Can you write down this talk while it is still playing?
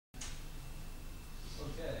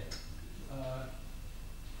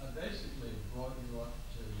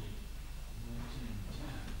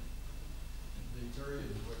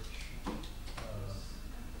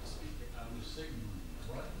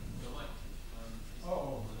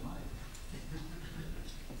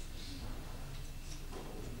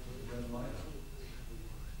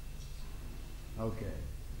Okay.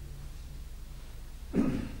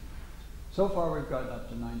 So far we've gotten up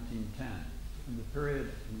to 1910, and the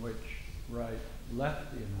period in which Wright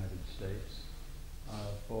left the United States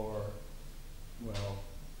for, well,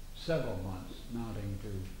 several months, amounting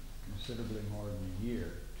to considerably more than a year,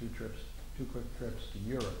 two quick trips to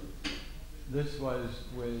Europe. This was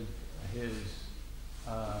with his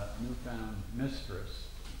newfound mistress,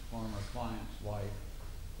 former client's wife,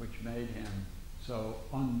 which made him so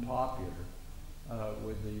unpopular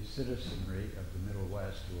with the citizenry of the Middle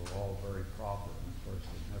West, who were all very proper, and of course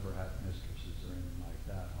they never had mistresses or anything like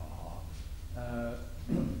that,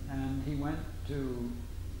 and he went to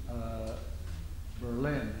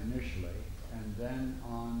Berlin initially, and then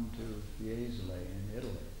on to Fiesole in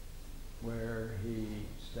Italy, where he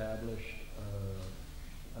established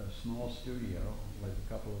a small studio with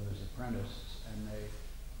a couple of his apprentices, and they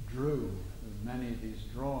drew many of these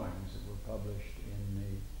drawings that were published in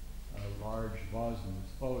the large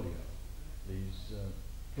Bosman's folio, these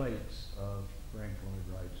plates of Frank Lloyd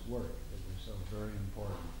Wright's work that were so very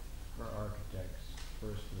important for architects,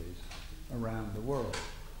 firstly, around the world.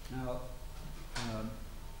 Now,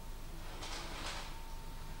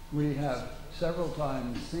 we have several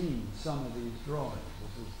times seen some of these drawings.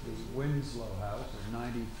 This is the Winslow House of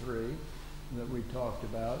 '93 that we talked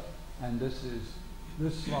about, and this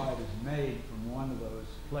slide is made from one of those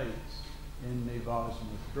plates in the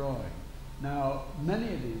Bosmuth drawing. Now,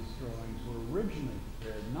 many of these drawings were originally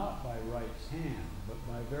prepared not by Wright's hand, but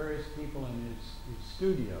by various people in his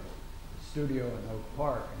studio, the studio in Oak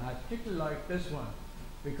Park. And I particularly like this one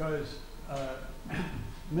because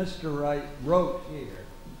Mr. Wright wrote here,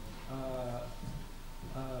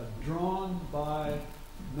 drawn by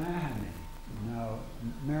Mahony. Now,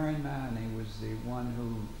 Mary Mahony was the one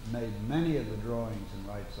who made many of the drawings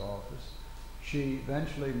in Wright's office. She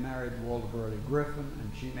eventually married Walter Burley Griffin,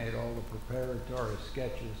 and she made all the preparatory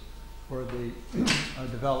sketches for the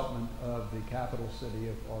development of the capital city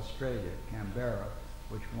of Australia, Canberra,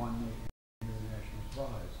 which won the International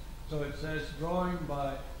Prize. So it says, drawing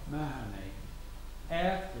by Mahony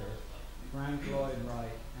after Frank Lloyd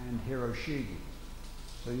Wright and Hiroshige.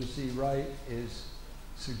 So you see Wright is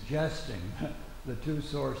suggesting the two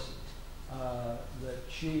sources that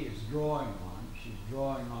she is drawing on. She's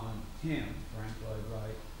drawing on him, Frank Lloyd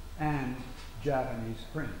Wright, and Japanese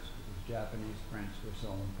prints, because Japanese prints were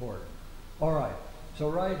so important. All right, so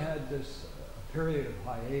Wright had this period of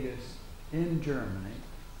hiatus in Germany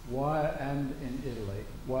and in Italy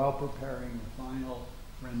while preparing the final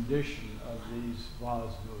rendition of these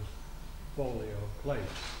Bosmuth folio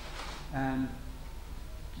plates. And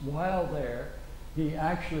while there, he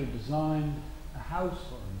actually designed a house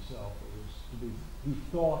for himself. It was to be, he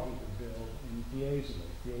thought he would build in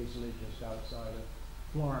Fiesole, just outside of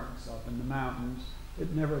Florence, up in the mountains.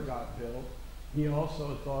 It never got built. He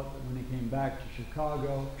also thought that when he came back to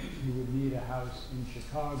Chicago, he would need a house in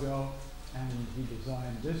Chicago, and he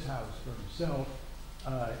designed this house for himself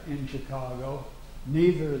in Chicago.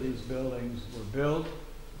 Neither of these buildings were built.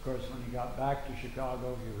 Of course, when he got back to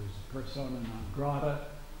Chicago, he was persona non grata.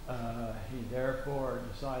 He therefore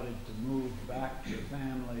decided to move back to the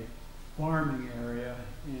family farming area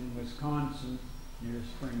in Wisconsin near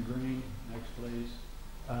Spring Green. Next, please.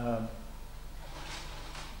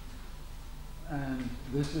 And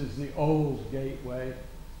this is the old gateway.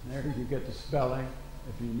 There you get the spelling,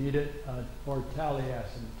 if you need it, for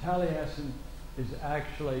Taliesin. Taliesin is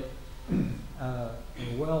actually a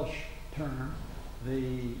Welsh term.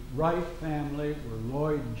 The Wright family were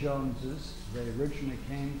Lloyd Joneses. They originally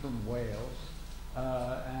came from Wales,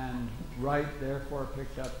 and Wright therefore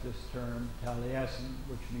picked up this term, Taliesin,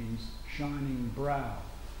 which means shining brow.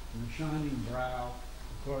 And the shining brow,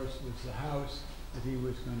 of course, was the house that he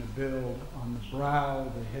was going to build on the brow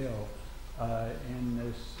of the hill in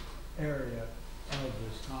this area of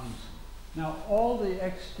Wisconsin. Now, all the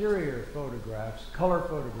exterior photographs, color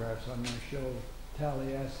photographs I'm going to show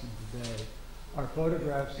Taliesin today, are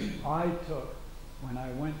photographs that I took when I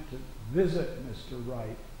went to visit Mr.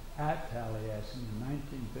 Wright at Taliesin in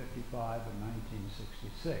 1955 and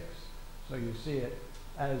 1966. So you see it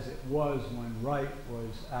as it was when Wright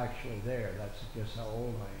was actually there. That's just how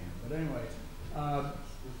old I am. But anyway,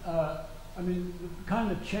 I mean, the kind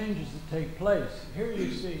of changes that take place. Here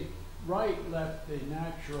you see Wright left the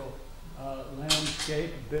natural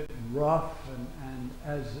landscape a bit rough, and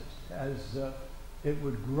as it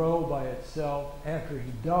would grow by itself after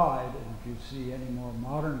he died. And if you see any more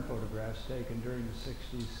modern photographs taken during the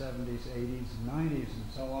 60s, 70s, 80s, and 90s,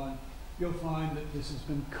 and so on, you'll find that this has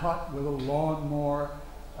been cut with a lawnmower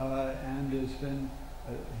and has been,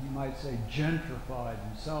 you might say, gentrified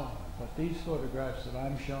and so on. But these photographs that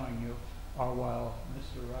I'm showing you or while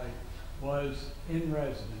Mr. Wright was in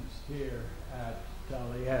residence here at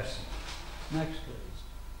Taliesin. Next, please.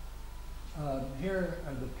 Here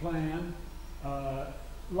are the plan.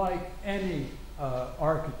 Like any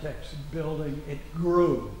architect's building, it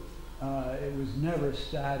grew. It was never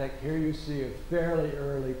static. Here you see a fairly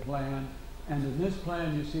early plan, and in this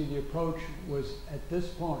plan you see the approach was at this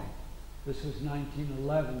point. This was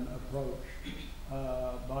 1911 approach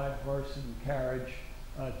by horse and carriage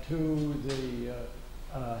to the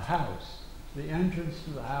house. The entrance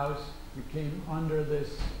to the house, you came under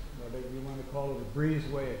this, whatever you want to call it, a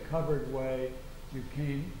breezeway, a covered way. You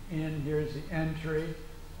came in, here's the entry.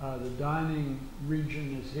 The dining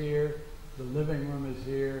region is here. The living room is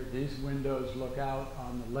here. These windows look out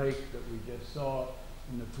on the lake that we just saw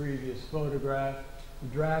in the previous photograph. The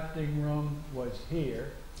drafting room was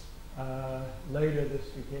here. Later this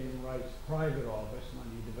became Wright's private office when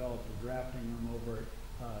he developed a drafting room over at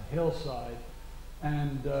Hillside.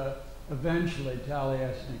 And eventually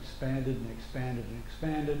Taliesin expanded and expanded and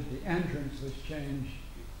expanded. The entrance was changed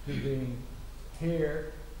to being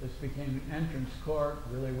here. This became an entrance court,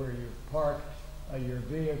 really where you parked your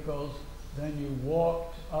vehicles. Then you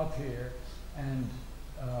walked up here, and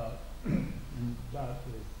in about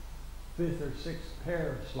the 5th or 6th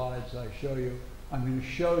pair of slides I show you, I'm going to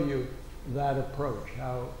show you that approach,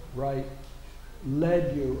 how Wright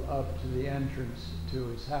led you up to the entrance to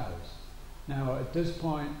his house. Now at this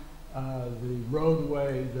point, the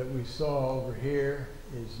roadway that we saw over here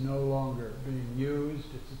is no longer being used.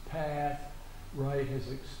 It's a path. Wright has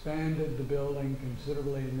expanded the building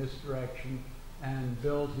considerably in this direction and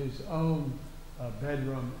built his own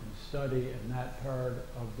bedroom and study in that part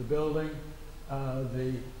of the building.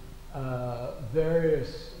 The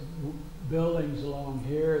various buildings along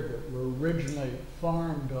here that were originally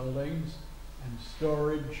farm buildings and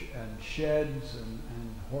storage and sheds and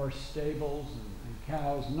horse stables and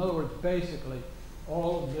cows. In other words, basically,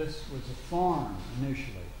 all of this was a farm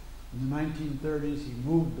initially. In the 1930s, he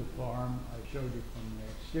moved the farm. I showed you from the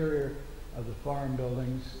exterior of the farm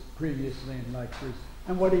buildings previously in lectures.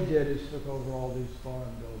 And what he did is took over all these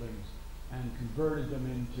farm buildings and converted them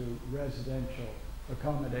into residential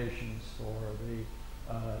accommodations for the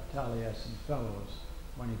Taliesin Fellows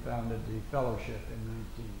when he founded the fellowship in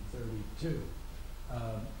 1932.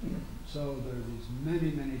 So there are these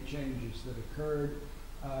many, many changes that occurred.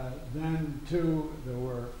 Then, too, there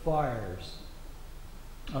were fires.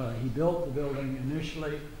 He built the building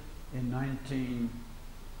initially in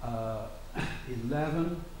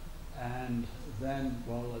 1911, and then,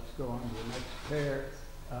 well, let's go on to the next pair.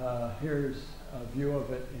 Here's a view of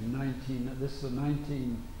it in this is a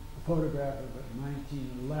photograph of it in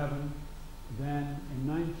 1911. Then in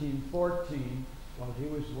 1914, while he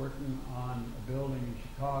was working on a building in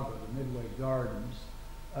Chicago, the Midway Gardens,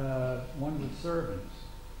 one of the servants,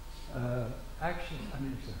 actually, I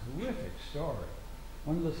mean, it's a horrific story.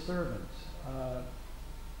 One of the servants,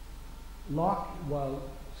 while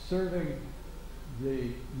serving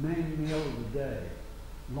the main meal of the day,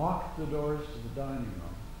 locked the doors to the dining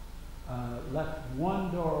room, left one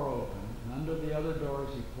door open, and under the other doors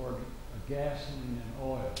he poured gasoline and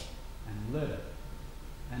oil and lit it.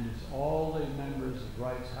 And as all the members of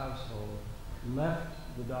Wright's household left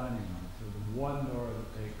the dining room through the one door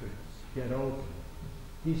that they could get open,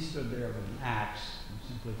 he stood there with an axe and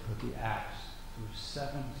simply put the axe through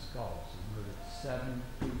 7 skulls and murdered 7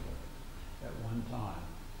 people at one time.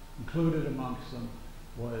 Included amongst them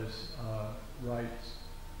was Wright's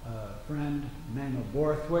friend, Mama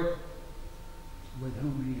Borthwick, with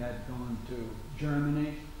whom he had gone to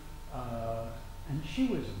Germany. And she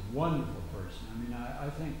was a wonderful person. I mean, I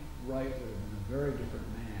think Wright would have been a very different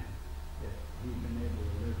man if he'd been able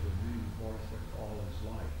to live with Mama Borthwick all his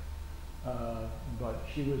life. But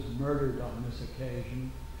she was murdered on this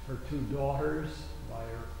occasion. Her 2 daughters, by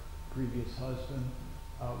her previous husband,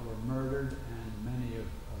 were murdered, and many of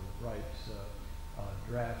Wright's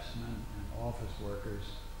draftsmen and office workers,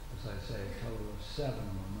 as I say, a total of 7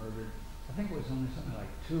 were murdered. I think it was only something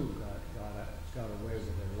like 2 got away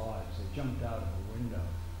with their lives. They jumped out of a window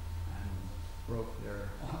and broke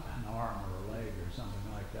an arm or a leg or something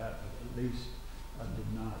like that, but at least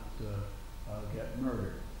did not get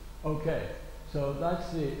murdered. Okay, so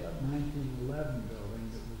that's the 1911 building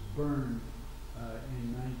that was burned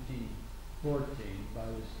in 1914 by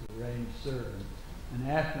this deranged servant. And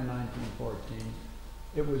after 1914,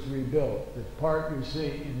 it was rebuilt. The part you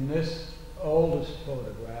see in this oldest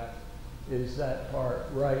photograph is that part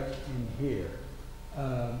right in here.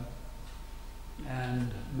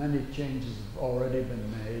 And many changes have already been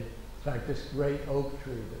made. In fact, this great oak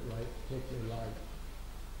tree that Wright particularly liked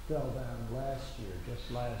fell down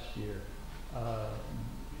just last year,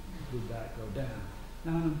 did that go down.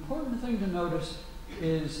 Now, an important thing to notice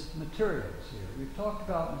is materials here. We've talked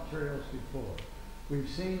about materials before. We've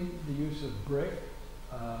seen the use of brick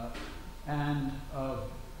and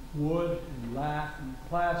of wood and lath and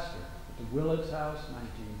plaster. At the Willits House,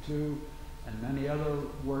 1902, and many other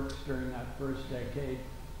works during that first decade,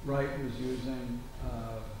 Wright was using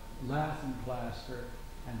lath and plaster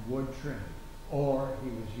and wood trim, or he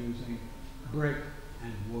was using brick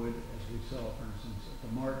and wood, as we saw, for instance, at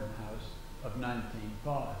the Martin House of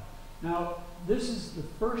 1905. Now, this is the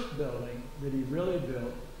first building that he really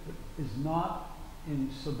built that is not in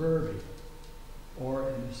suburbia or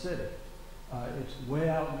in the city. It's way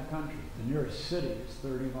out in the country. The nearest city is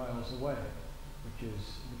 30 miles away, which is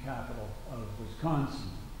the capital of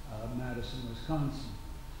Wisconsin, Madison, Wisconsin.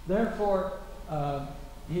 Therefore,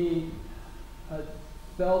 he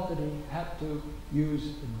felt that he had to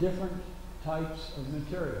use different types of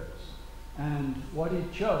materials. And what he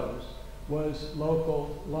chose was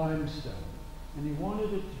local limestone. And he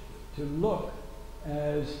wanted it to look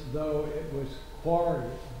as though it was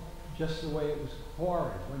quarried, just the way it was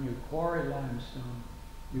quarried. When you quarry limestone,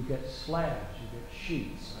 you get slabs, you get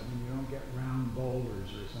sheets. I mean, you don't get round boulders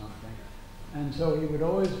or something. And so he would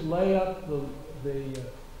always lay up the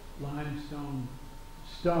limestone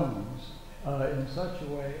stones in such a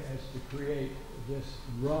way as to create this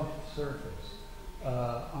rough surface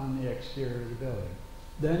on the exterior of the building.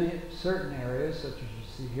 Then certain areas, such as you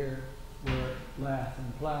see here, were lath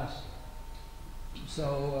and plaster.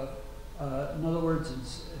 So, in other words,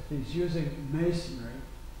 if he's using masonry,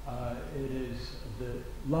 it is the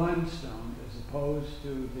limestone as opposed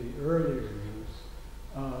to the earlier use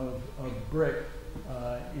of brick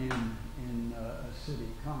in a city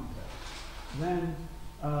context. Then,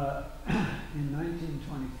 in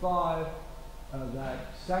 1925, that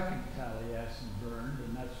second Taliesin burned,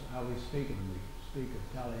 and that's how we speak of them. We speak of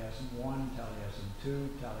Taliesin I, Taliesin II,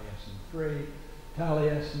 Taliesin III.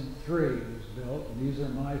 Taliesin III was built, and these are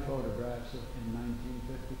my photographs in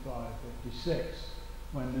 1955-56,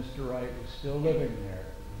 when Mr. Wright was still living there.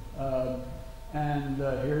 And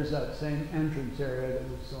here's that same entrance area that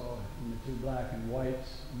we saw in the two black and whites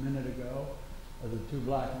a minute ago. The two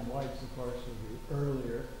black and whites, of course, were the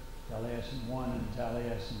earlier, Taliesin I and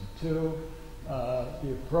Taliesin II.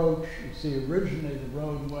 The approach, you see originally the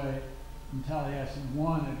roadway from Taliesin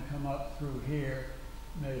I had come up through here,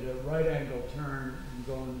 made a right angle turn and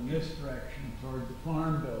going in this direction toward the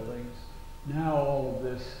farm buildings. Now all of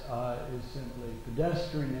this is simply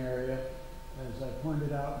pedestrian area. As I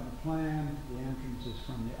pointed out in the plan, the entrance is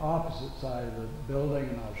from the opposite side of the building,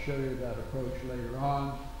 and I'll show you that approach later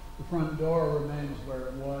on. The front door remains where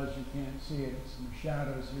it was. You can't see it. It's in the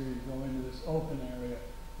shadows here. You go into this open area.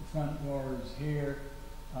 The front door is here.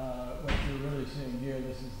 What you're really seeing here,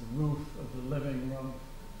 this is the roof of the living room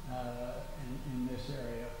in this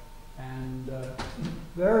area. And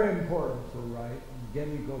very important for Wright, and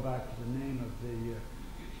again you go back to the name of the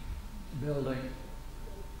building,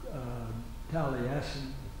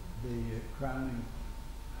 Taliesin, the crowning,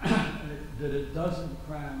 that it doesn't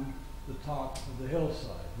crown the top of the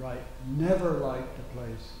hillside. Wright never liked to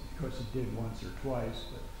place, of course he did once or twice,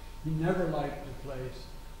 but he never liked to place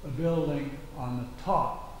a building on the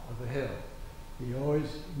top of a hill. He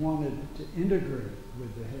always wanted to integrate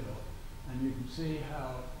with the hill. And you can see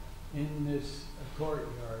how in this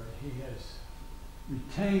courtyard he has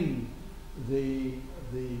retained the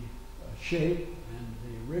shape and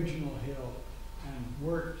the original hill and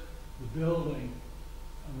worked the building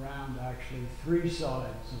around actually three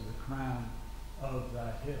sides of the crown of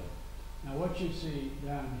that hill. Now what you see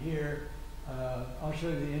down here, I'll show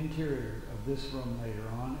you the interior of this room later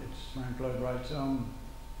on. It's Frank Lloyd Wright's own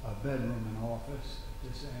bedroom and office at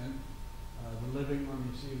this end. The living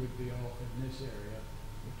room you see would be off in this area,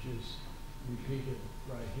 which is repeated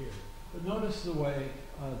right here. But notice the way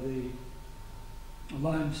the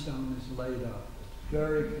limestone is laid up. It's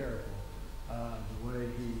very careful, the way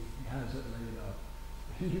he has it laid up.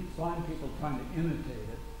 You find people trying to imitate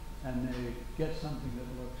it, and they get something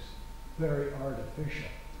that looks very artificial.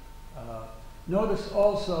 Notice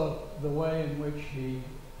also the way in which he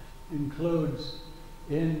includes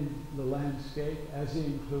in the landscape, as he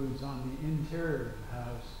includes on the interior of the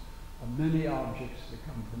house, many objects that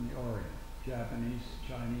come from the Orient. Japanese,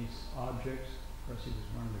 Chinese objects. Of course, he was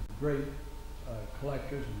one of the great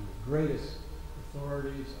collectors, one of the greatest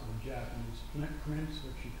authorities on Japanese prints,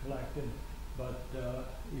 which he collected, but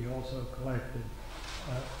he also collected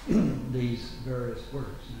these various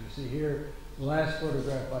works. And you see here, the last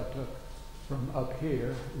photograph I took from up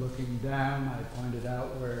here, looking down, I pointed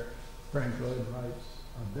out where Frank Lloyd Wright's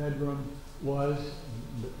bedroom was.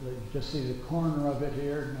 You just see the corner of it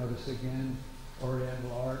here. Notice again,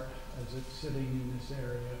 Oriental art as it's sitting in this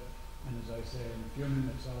area. And as I say, in a few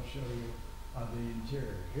minutes I'll show you the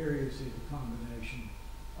interior. Here you see the combination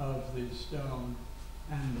of the stone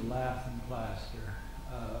and the lath and plaster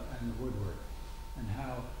and the woodwork. And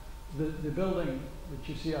how the building that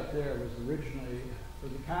you see up there was originally for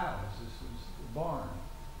the cows. This was the barn.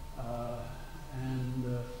 And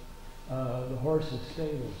the horses'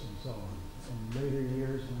 stables and so on. In later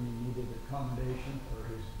years, when he needed accommodation for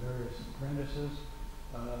his various apprentices,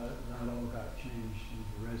 that all got changed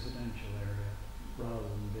into a residential area rather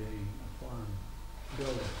than being a farm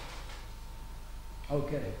building.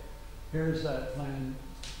 Okay, here's that plan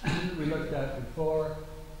we looked at before.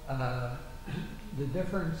 The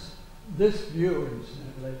difference, this view,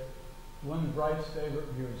 incidentally, one of Wright's favorite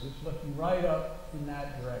views, is looking right up in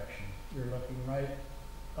that direction. You're looking right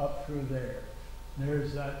up through there.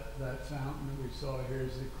 There's that fountain that we saw.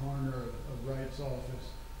 Here's the corner of Wright's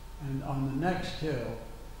office. And on the next hill,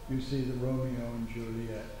 you see the Romeo and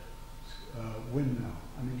Juliet windmill.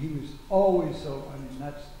 I mean, he was always so, I mean,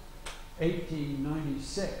 that's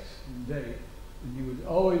 1896 in date, and he was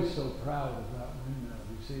always so proud of that windmill.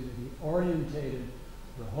 You see that he orientated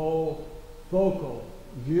the whole focal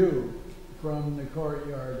view from the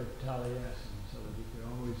courtyard of Taliesin so that you could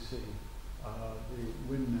always see the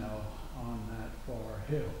windmill on that far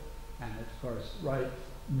hill. And it's, of course, right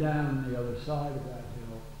down the other side of that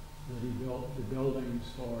hill that he built the buildings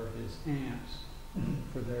for his aunts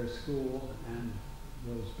for their school, and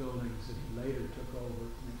those buildings that he later took over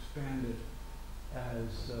and expanded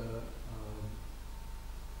as the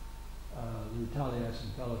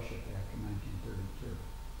Taliesin Fellowship after 1932.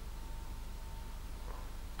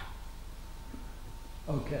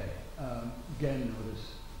 Okay, again, notice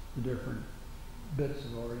the different bits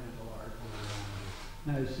of Oriental art that are around you.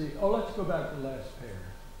 Now you see, let's go back to the last pair.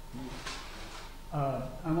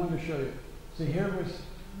 I want to show you. See, here was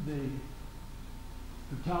the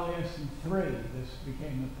Taliesin 3. This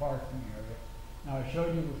became the parking area. Now I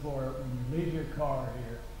showed you before, when you leave your car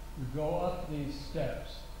here, you go up these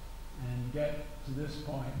steps and get to this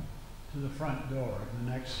point, to the front door. And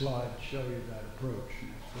the next slide show you that approach.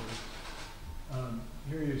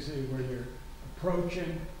 Here you see where you're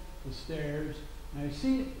approaching the stairs. Now you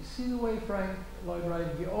see the way Lloyd Wright,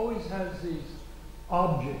 he always has these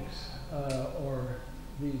objects or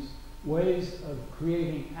these ways of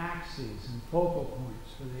creating axes and focal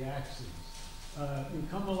points for the axes. You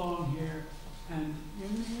come along here and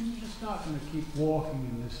you're just not going to keep walking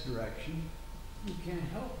in this direction. You can't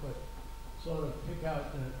help but sort of pick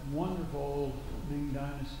out that wonderful old Ming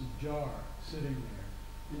Dynasty jar sitting there.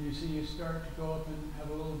 And you see you start to go up and have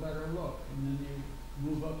a little better look, and then you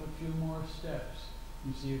move up a few more steps.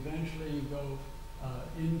 You see eventually you go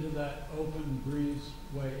into that open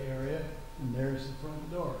breezeway area, and there's the front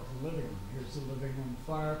door, the living room. Here's the living room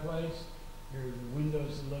fireplace. Here are the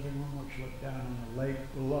windows of the living room, which look down on the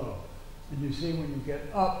lake below. And you see when you get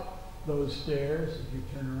up those stairs, if you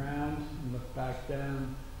turn around and look back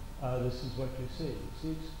down, this is what you see. You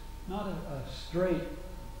see, it's not a straight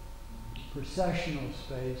processional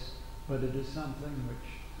space, but it is something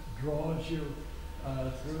which draws you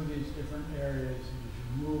through these different areas, and as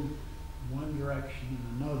you move in one direction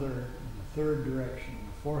and another, in the third direction, in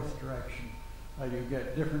the fourth direction, you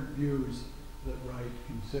get different views that Wright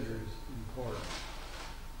considers important.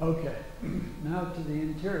 Okay, now to the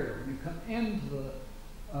interior. When you come into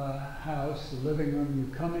the house, the living room,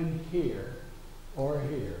 you come in here or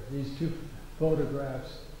here. These two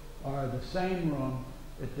photographs are the same room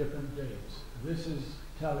at different dates. This is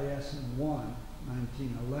Taliesin 1,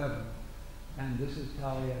 1911, and this is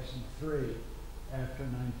Taliesin 3 after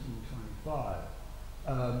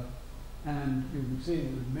 1925. And you can see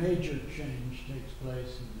the major change takes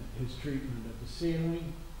place in his treatment of the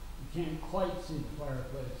ceiling. You can't quite see the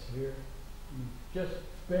fireplace here. You just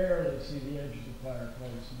barely see the edge of the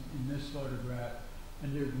fireplace in this photograph,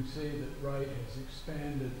 and you can see that Wright has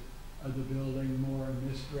expanded the building more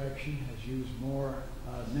in this direction, has used more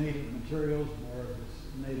native materials, more of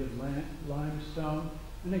this native limestone.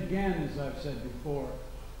 And again, as I've said before,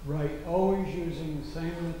 Wright always using the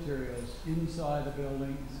same materials inside the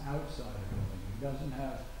building and outside the building. He doesn't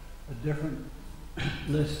have a different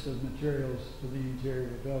list of materials for the interior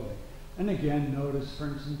of the building. And again, notice, for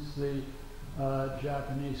instance, the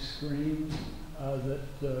Japanese screens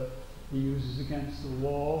that he uses against the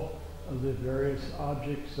wall, of the various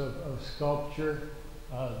objects of sculpture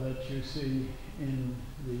that you see in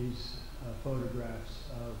these photographs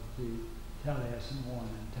of the Taliesin 1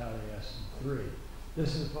 and Taliesin 3.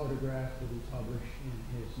 This is a photograph that he published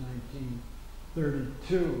in his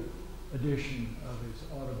 1932 edition of his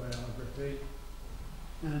autobiography.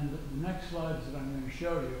 And the next slides that I'm going to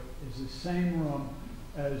show you is the same room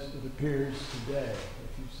as it appears today.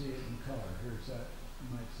 If you see it in color, here's that, you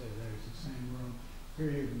might say there's the same room.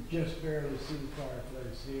 Here you can just barely see the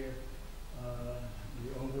fireplace here,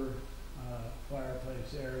 the over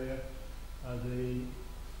fireplace area. The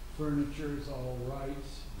furniture is all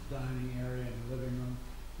Wright's, the dining area and the living room.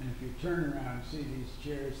 And if you turn around, see these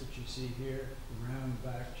chairs that you see here, the round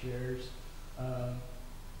back chairs.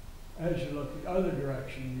 As you look the other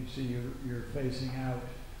direction, you see you're facing out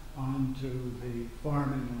onto the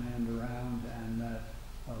farming land around and that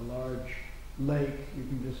large lake. You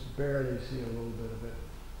can just barely see a little bit of it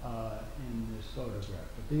in this photograph.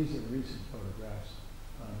 But these are recent photographs,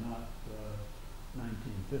 not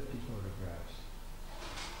 1950 photographs.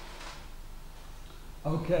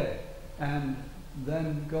 Okay, and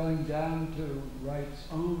then going down to Wright's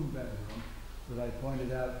own bedroom that I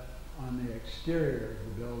pointed out on the exterior of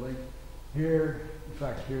the building. Here, in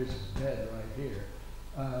fact, here's his bed right here.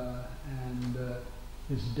 And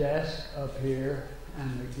his desk up here,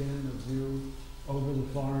 and again the view over the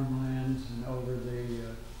farmlands and over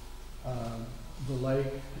the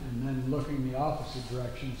lake, and then looking the opposite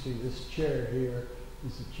direction, see this chair here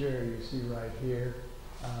is the chair you see right here,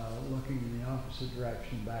 looking in the opposite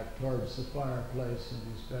direction back towards the fireplace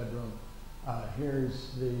in his bedroom.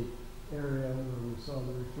 Here's the area where we saw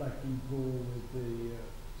the reflecting pool with the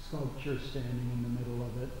sculpture standing in the middle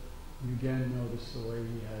of it. You again notice the way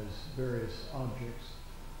he has various objects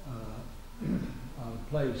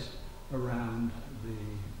placed around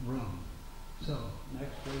the room. So,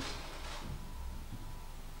 next please.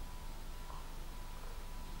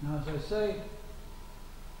 Now, as I say,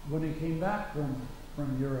 when he came back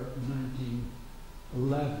from Europe in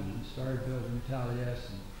 1911 and started building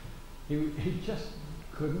Taliesin, he just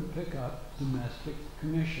couldn't pick up domestic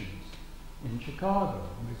commissions in Chicago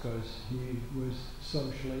because he was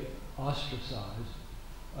socially ostracized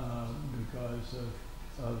because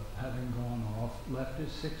of having gone off, left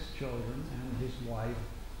his 6 children and his wife,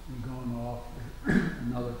 and gone off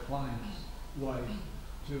another client's wife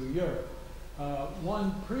to Europe.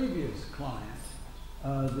 One previous client,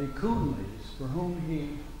 the Coonleys, for whom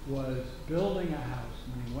he was building a house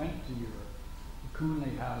when he went to Europe, the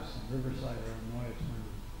Coonley House in Riverside, Illinois, it's one of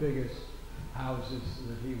the biggest houses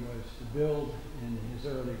that he was to build in his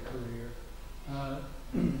early career.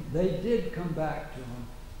 They did come back to him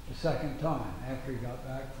a second time after he got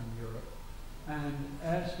back from Europe and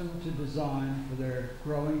asked him to design for their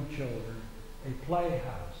growing children a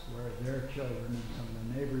playhouse where their children and some of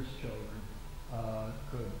the neighbors' children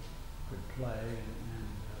could play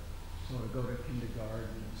and sort of go to kindergarten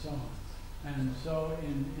and so on. And so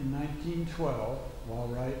in 1912, while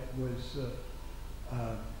Wright was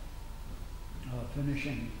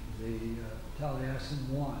finishing the Taliesin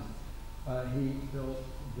 1, he built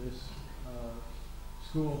this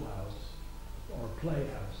schoolhouse, or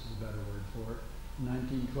playhouse is a better word for it. In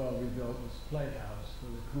 1912, he built this playhouse for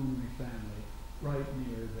the Coonley family right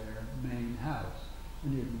near their main house.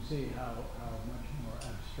 And you can see how much more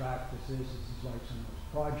abstract this is. This is like some of those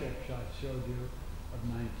project shots showed you of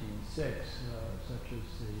 1906, such as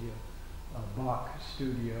the Bach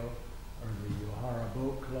Studio or the O'Hara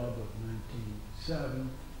Boat Club of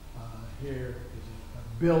 1907. Here is a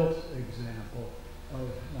built example of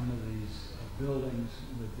one of these buildings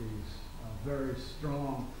with these very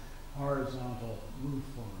strong horizontal roof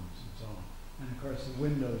forms and so on. And of course the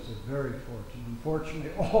windows are very fortunate.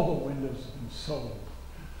 Unfortunately, all the windows have been sold.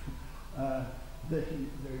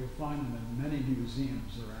 You'll find them in many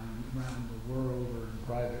museums around the world or in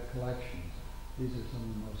private collections. These are some of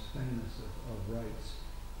the most famous of Wright's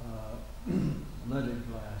leaded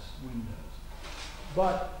glass windows.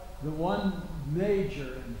 But the one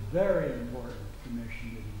major and very important commission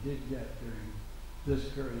that he did get during this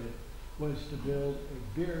period was to build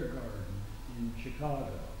a beer garden in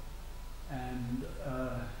Chicago. And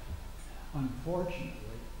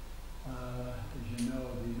unfortunately, as you know,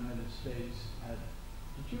 the United States had,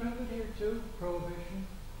 did you have it here too, Prohibition?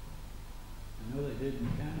 I know they did in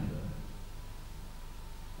Canada.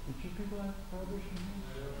 Did you people have Prohibition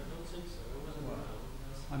here? I don't think so. It wasn't around.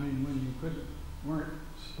 I mean, when you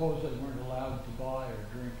supposedly weren't allowed to buy or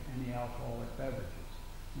drink any alcoholic beverages.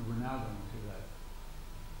 And we're now going through that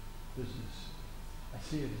business. I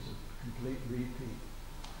see it as a complete repeat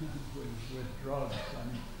with drugs. I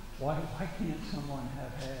mean, why can't someone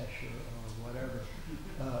have hash or whatever?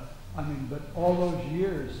 I mean, but all those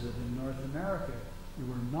years that in North America you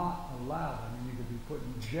were not allowed. I mean, you could be put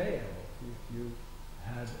in jail if you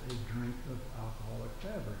had a drink of alcoholic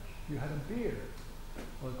beverage. You had a beer.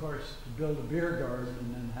 Well, of course, to build a beer garden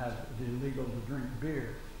and then have it illegal to drink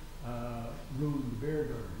beer ruined the beer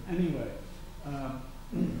garden. Anyway,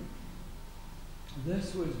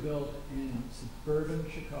 this was built in suburban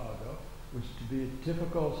Chicago, which to be a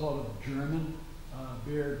typical sort of German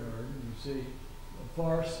beer garden. You see, the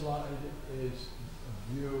far slide is a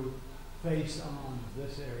view face on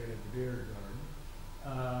this area of the beer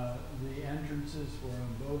garden. The entrances were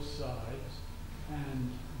on both sides,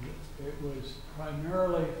 and it was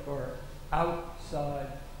primarily for outside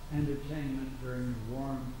entertainment during the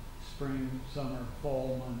warm spring, summer, fall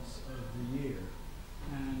months of the year.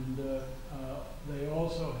 And they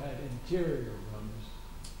also had interior rooms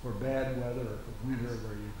for bad weather or for winter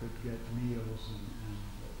where you could get meals and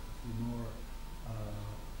be more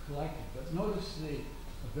collected. But notice the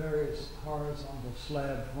various horizontal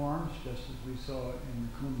slab forms, just as we saw in the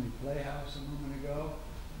Coombe Playhouse a moment ago.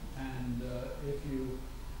 And if you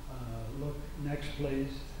look next,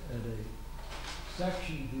 please, at a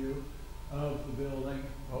section view of the building,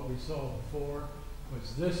 what we saw before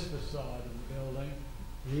was this facade of the building.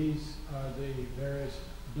 These are the various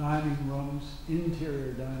dining rooms,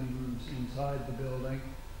 interior dining rooms inside the building.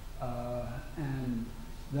 And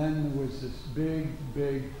then there was this big,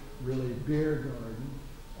 really beer garden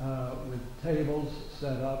with tables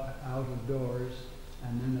set up out of doors.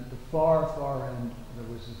 And then at the far end, there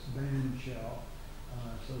was this band shell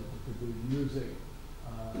so that there could be music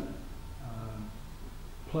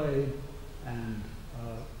played and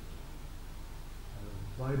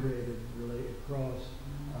vibrated really across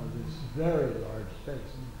this very large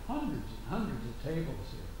space. I mean, hundreds and hundreds of tables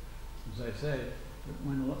here. As I say,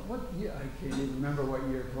 what year, I can't even remember what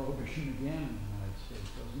year Prohibition began in the United States.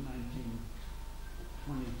 It was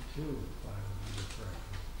 1922, if I remember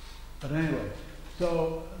correctly. But anyway,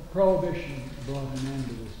 so Prohibition brought an end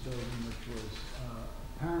to this building, which was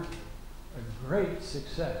apparently a great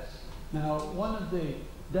success. Now, one of the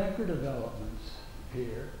decorative elements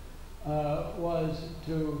here was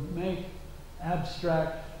to make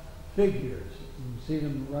abstract figures. You see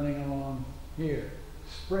them running along here.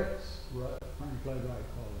 Sprits, Frank Lloyd Wright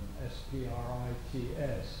called them,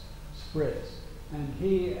 S-P-R-I-T-S, Sprits. And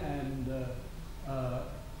he and a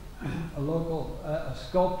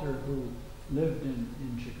sculptor who lived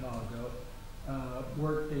in Chicago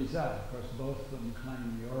worked these out. Of course, both of them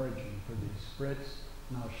claim the origin for these Sprits.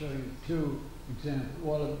 And I'll show you two examples.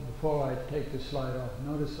 Well, before I take this slide off,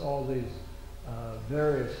 notice all these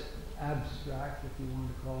various abstract, if you want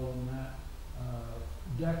to call them that,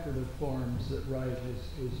 decorative forms that Wright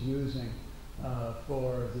is using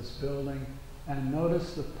for this building. And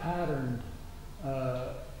notice the patterned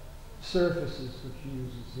surfaces which he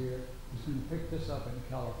uses here. He's going to pick this up in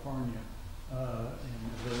California in a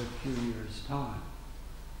very few years' time.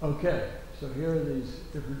 Okay, so here are these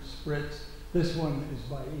different Sprits. This one is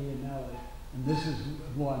by Iannelli, and this is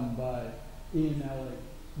one by Iannelli,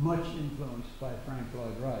 much influenced by Frank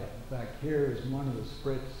Lloyd Wright. In fact, here is one of the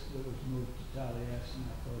Sprits that was moved to Taliesin. I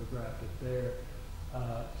photographed it there.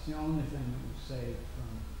 It's the only thing that was saved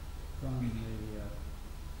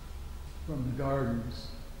from the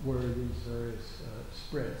gardens were these various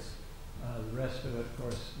Sprits. The rest of it, of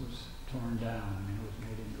course, was torn down. I mean, it was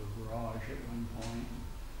made into a garage at one point.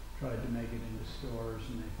 Tried to make it into stores,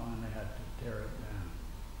 and they finally had to tear it down.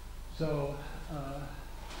 So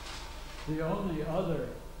the only other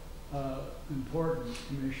important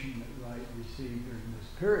commission that Wright received during this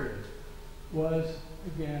period was,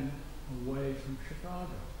 again, away from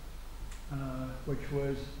Chicago, which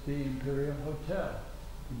was the Imperial Hotel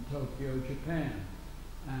in Tokyo, Japan.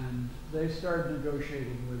 And they started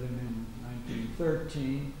negotiating with him in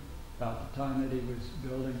 1913, about the time that he was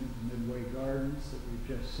building the Midway Gardens that we've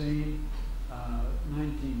just seen.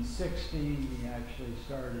 1916, he actually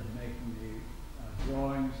started making the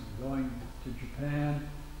drawings and going to Japan.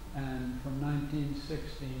 And from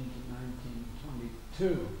 1916 to 1922,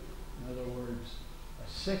 in other words,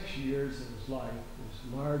 6 years of his life was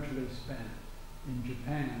largely spent in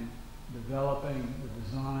Japan developing the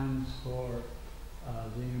designs for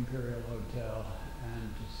the Imperial Hotel and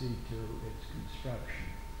to see to its construction.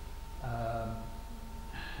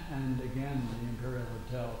 And again, the Imperial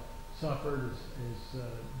Hotel suffered as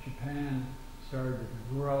Japan started to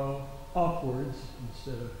grow upwards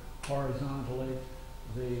instead of horizontally.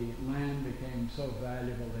 The land became so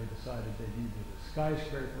valuable they decided they needed a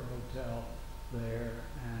skyscraper hotel there,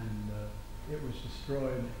 and it was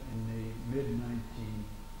destroyed in the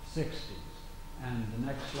mid-1960s. And the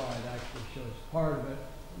next slide actually shows part of it.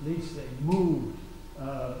 At least they moved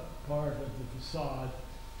part of the facade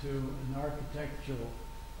to an architectural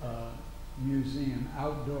museum,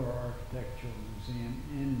 outdoor architectural museum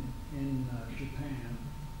in Japan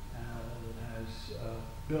that has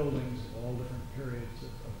buildings of all different periods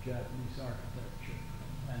of Japanese architecture.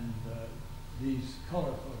 And these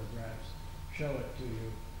color photographs show it to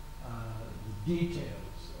you, the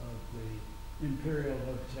details of the Imperial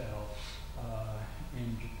Hotel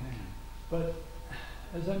in Japan. But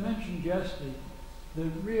as I mentioned yesterday, the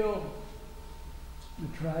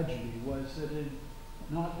tragedy was that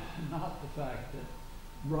not the fact that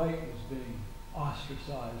Wright was being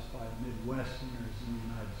ostracized by Midwesterners in the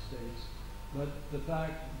United States, but the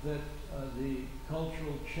fact that the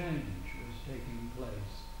cultural change was taking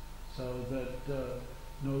place, so that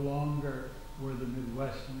no longer were the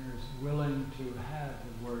Midwesterners willing to have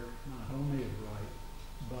the work not only of Wright,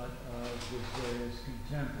 but of his various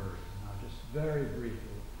contemporaries. And I'll just very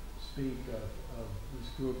briefly speak of this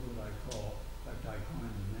group that I call, in fact I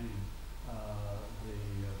coined the name,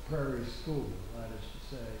 the Prairie School, that is to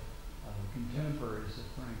say, contemporaries of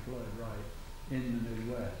Frank Lloyd Wright in the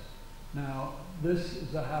Midwest. Now, this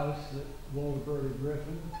is a house that Walter Burley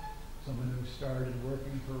Griffin, someone who started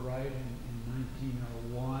working for Wright in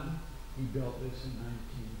 1901, he built this in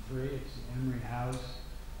 1903. It's the Emery House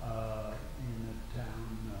in the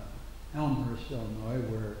town Elmhurst, Illinois,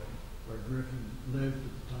 where Griffin lived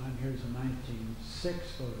at the time. Here's a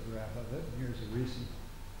 1906 photograph of it, and here's a recent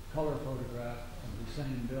color photograph of the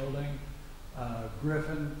same building.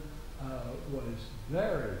 Griffin was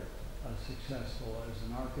very successful as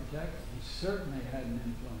an architect. He certainly had an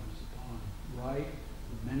influence upon Wright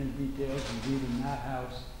with many details. Indeed, in that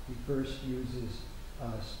house, he first uses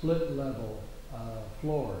split level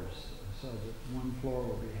floors, so that one floor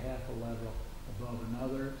will be half a level above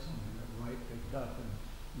another, something that Wright picked up and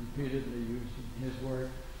repeatedly used in his work.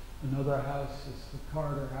 Another house is the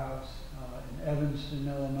Carter House in Evanston,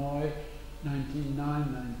 Illinois, 1909,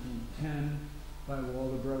 1910, by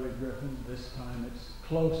Walter Burley Griffin. This time it's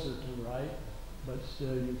closer to Wright, but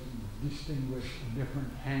still you can distinguish a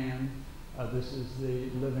different hand. This is the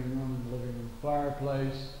living room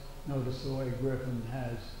fireplace. Notice the way Griffin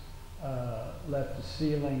has left the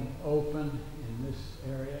ceiling open in this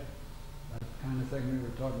area. That kind of thing we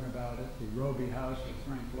were talking about at the Roby House with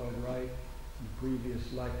Frank Lloyd Wright in the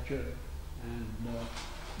previous lecture. And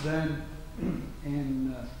then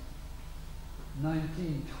in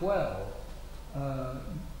 1912,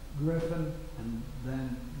 Griffin, and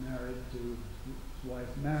then married to his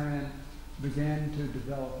wife Marion, began to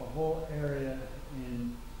develop a whole area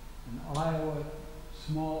in an Iowa,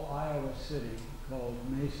 small Iowa city called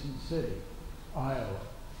Mason City, Iowa.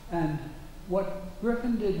 And what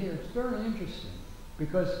Griffin did here, it's very interesting,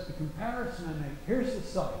 because the comparison I make, here's the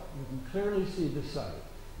site. You can clearly see the site.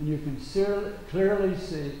 And you can clearly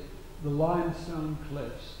see the limestone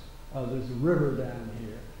cliffs. There's a river down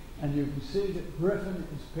here. And you can see that Griffin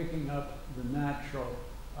is picking up the natural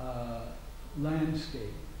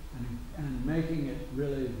landscape and making it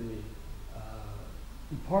really the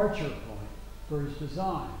departure point for his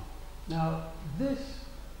design. Now, this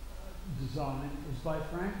design is by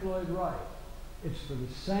Frank Lloyd Wright. It's for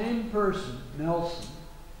the same person, Nelson,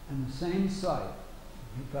 and the same site.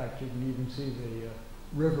 In fact, you can even see the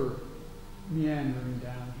river meandering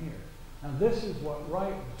down here. Now, this is what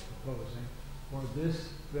Wright was proposing for this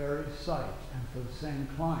very site and for the same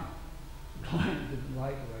client. The client didn't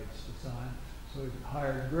like Wright's design, so he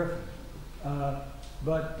hired Griffin.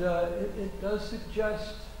 But it does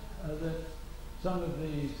suggest that some of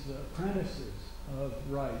these apprentices of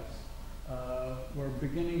Wright's were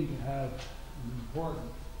beginning to have an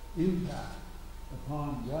important impact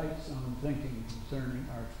upon Wright's own thinking concerning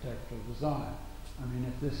architectural design. I mean,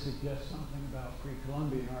 if this suggests something about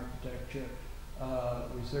pre-Columbian architecture,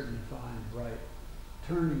 we certainly find Wright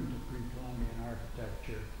turning to pre-Columbian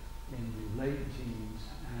architecture in the late teens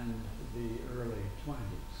and the early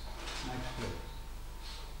 20s. Next, please.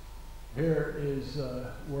 Here is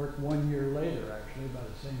work 1 year later, actually, by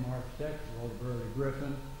the same architect, Walter Burley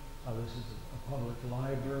Griffin. This is a public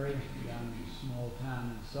library down in a small town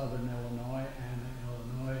in southern Illinois, Anna,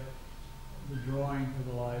 Illinois. The drawing for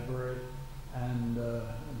the library and the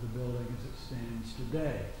building as it stands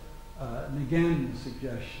today. And again, the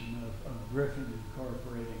suggestion of Griffin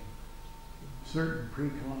incorporating certain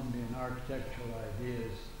pre-Columbian architectural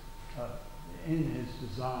ideas in his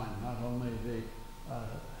design, not only the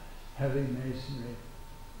heavy masonry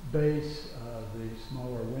base, the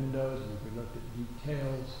smaller windows, and if we looked at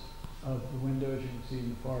details of the windows, you can see in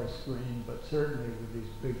the far screen, but certainly with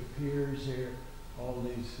these big piers here, all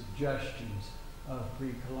these suggestions of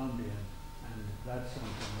pre-Columbian, and that's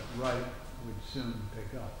something that Wright would soon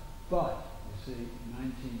pick up. But, you see, in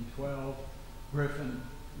 1912, Griffin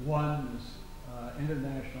won this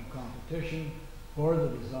international competition for the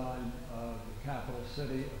design of the capital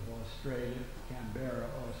city of Australia, Canberra,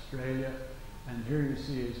 Australia. And here you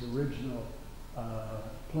see his original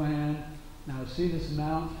plan. Now see this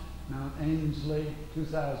Mount Ainslie,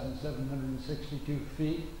 2,762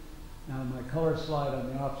 feet. Now my color slide on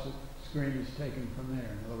the opposite screen is taken from there.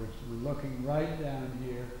 In other words, we're looking right down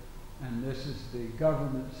here, and this is the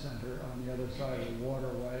government center on the other side of the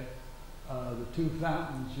waterway. The two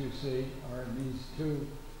fountains you see are in these two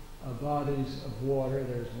bodies of water.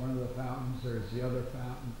 There's one of the fountains, there's the other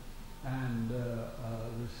fountain, and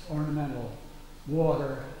this ornamental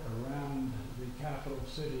water around the capital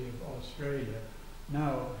city of Australia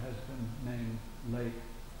now has been named Lake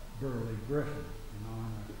Burley Griffin in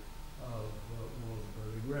honor of Lord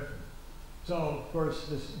Burley Griffin. So, of course,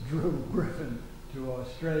 this drew Griffin to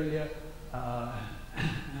Australia,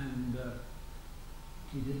 and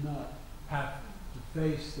he did not have to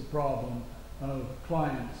face the problem of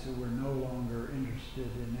clients who were no longer interested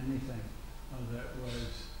in anything that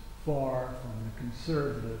was far from the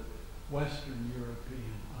conservative Western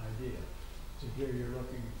European idea. So here you're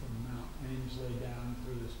looking from Mount Ainslie down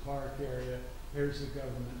through this park area. Here's the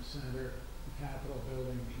government center, the Capitol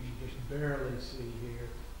building, which you can just barely see here.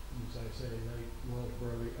 And as I say,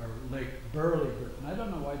 Lake Burley Griffin. I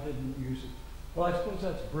don't know why I didn't use it. Well, I suppose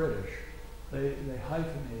that's British. They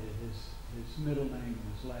hyphenated his middle name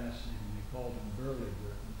and his last name. They called him Burley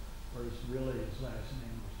Griffin, whereas really his last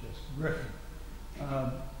name was just Griffin.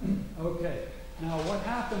 Okay, now what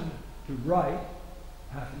happened to Wright?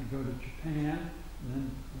 Happened to go to Japan, and then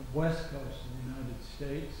the west coast of the United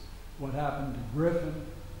States. What happened to Griffin?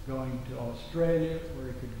 Going to Australia, where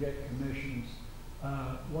he could get commissions.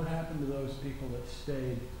 What happened to those people that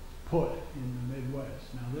stayed put in the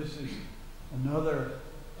Midwest? Now this is another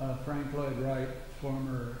Frank Lloyd Wright,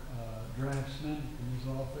 former draftsman in his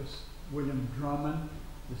office. William Drummond.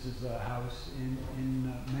 This is a house in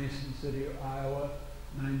Mason City, Iowa,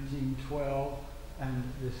 1912. And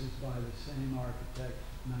this is by the same architect,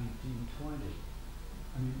 1920.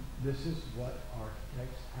 I mean, this is what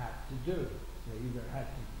architects had to do. They either had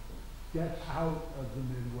to get out of the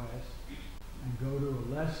Midwest and go to a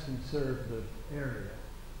less conservative area,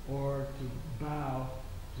 or to bow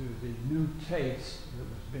to the new taste that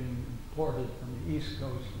was being imported from the East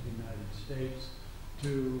Coast of the United States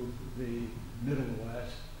to the Middle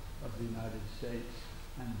West of the United States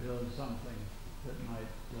and build something that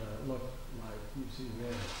might look like you see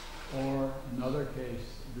there. Or another case,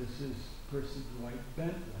 this is Percy Dwight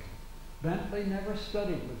Bentley. Bentley never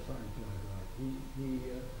studied with Frank Lloyd Wright. He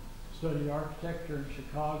studied architecture in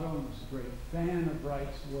Chicago and was a great fan of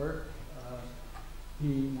Wright's work.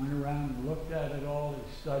 He went around and looked at it all. He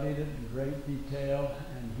studied it in great detail.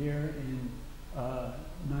 And here in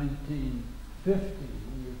 1950,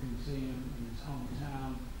 you can see him in his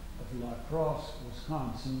hometown of La Crosse,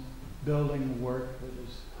 Wisconsin, building a work that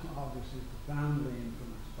is obviously profoundly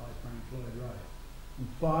influenced by Frank Lloyd Wright. And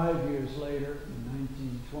 5 years later, in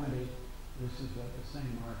 1920, this is what the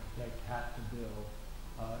same architect had to build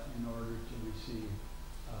in order to receive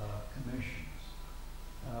commissions.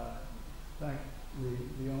 In fact,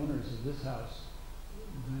 the owners of this house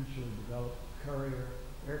eventually developed Courier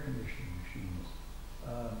air conditioning machines.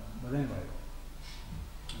 But anyway,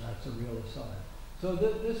 that's a real aside. So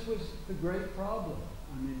this was the great problem.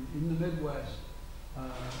 I mean, in the Midwest,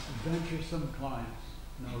 adventuresome clients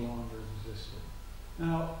no longer existed.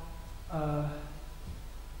 Now,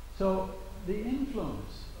 so the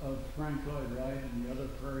influence of Frank Lloyd Wright and the other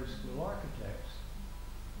Prairie School architects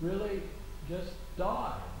really just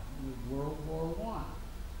died with World War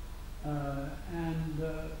I.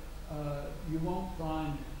 You won't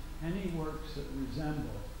find any works that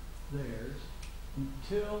resemble theirs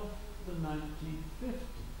until the 1950s.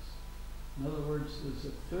 In other words, there's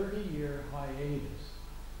a 30-year hiatus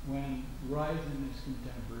when Wright and his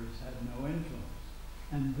contemporaries had no influence.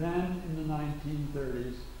 And then in the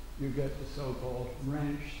 1930s, you get the so-called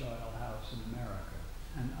ranch-style house in America.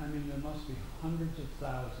 And I mean, there must be hundreds of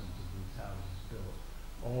thousands of these houses built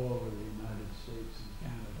all over the United States and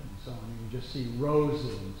Canada and so on. You can just see rows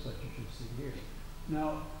of them, such as you see here.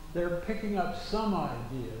 Now, they're picking up some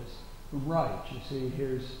ideas from Wright. You see,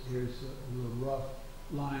 here's the rough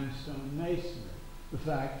limestone masonry. The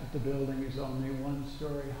fact that the building is only 1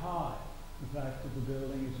 story high. The fact that the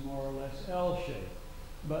building is more or less L-shaped.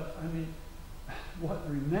 But, I mean, what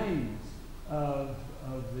remains of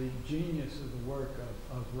the genius of the work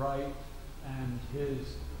of Wright and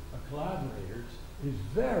his collaborators is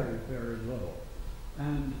very, very little.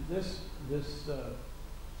 And this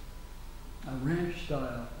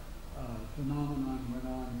ranch-style phenomenon went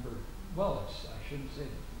on for well, I shouldn't say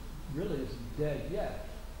really isn't dead yet,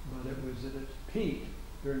 but it was at its peak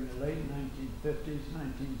during the late 1950s,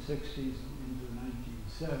 1960s, and into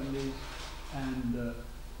 1970s. And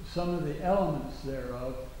some of the elements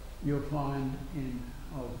thereof you'll find in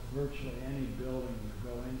virtually any building you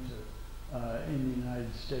go into in the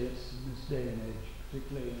United States in this day and age,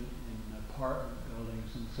 particularly in apartment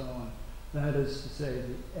buildings and so on. That is to say,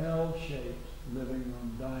 the L-shaped living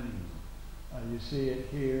room, dining room. You see it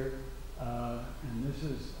here, and this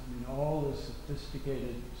is, I mean, all the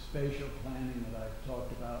sophisticated spatial planning that I've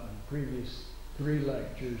talked about in the previous 3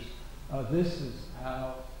 lectures. This is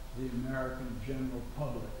how the American general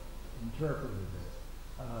public interpreted it.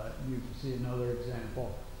 You can see another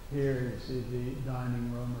example here. You see the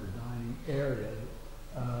dining room or dining area,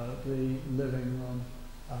 the living room,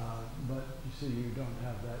 but you see you don't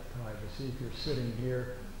have that privacy. If you're sitting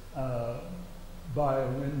here by a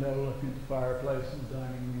window looking at the fireplace in the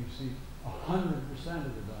dining room, you see 100%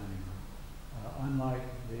 of the dining room, unlike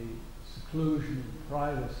the seclusion and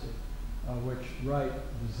privacy which Wright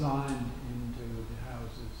designed into the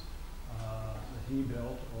houses that he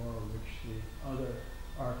built, or which the other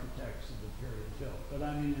architects of the period built. But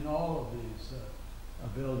I mean, in all of these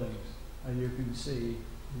buildings, you can see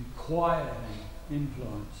the quieting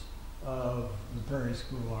influence of the Prairie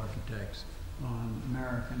School architects on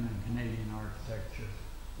American and Canadian architecture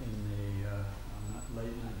in the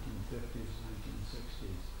late 1950s,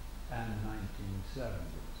 1960s, and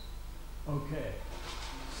 1970s. Okay,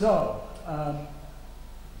 so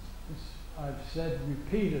I've said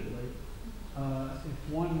repeatedly,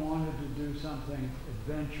 if one wanted to do something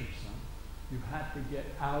adventuresome, you had to get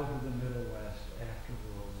out of the Middle West after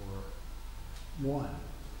World War I.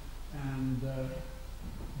 And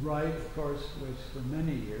Wright, of course, was for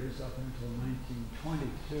many years, up until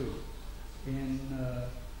 1922, in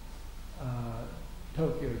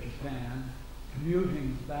Tokyo, Japan,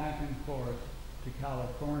 commuting back and forth to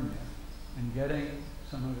California and getting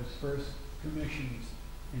some of his first commissions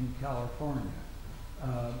in California.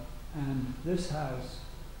 And this house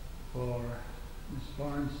for Miss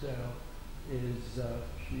Barnsdale is,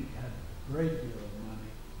 she had a great deal of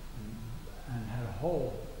money and had a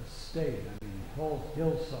whole estate, I mean, a whole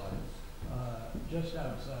hillside just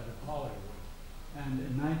outside of Hollywood. And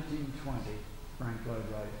in 1920, Frank Lloyd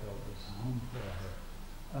Wright built this home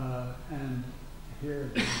for her. And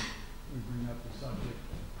here we bring up the subject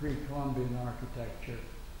of pre-Columbian architecture.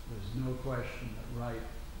 There's no question that Wright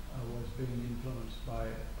was being influenced by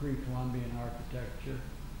pre-Columbian architecture,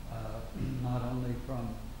 not only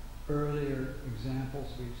from earlier examples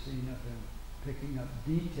we've seen of him picking up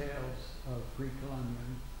details of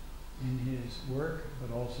pre-Columbian in his work,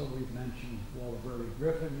 but also we've mentioned Walter Burley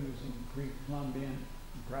Griffin using pre-Columbian,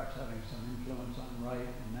 and perhaps having some influence on Wright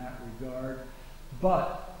in that regard.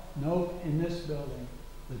 But note in this building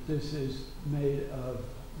that this is made of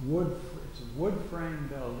wood. It's a wood frame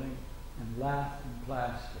building and lath and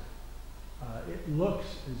plaster. It looks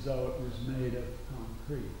as though it was made of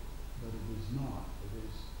concrete, but it is not. It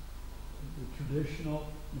is the traditional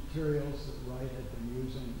materials that Wright had been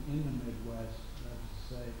using in the Midwest, that is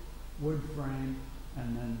to say, wood frame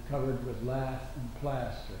and then covered with lath and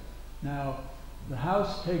plaster. Now, the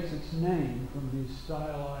house takes its name from these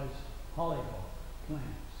stylized hollyhock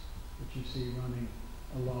plants, which you see running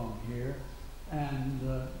along here. And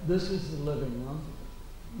this is the living room,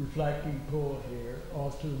 reflecting pool here.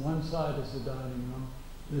 Off to one side is the dining room.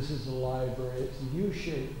 This is the library. It's a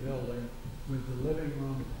U-shaped building with the living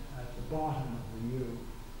room at the bottom of the U,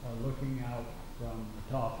 looking out from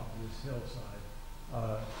the top of this hillside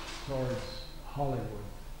towards Hollywood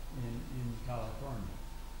in California.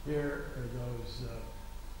 Here are those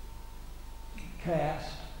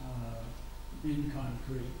cast in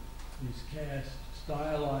concrete, these cast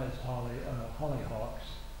stylized hollyhocks,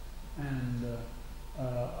 and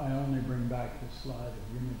I only bring back the slide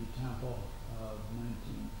of Unity Temple of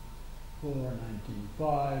 1904,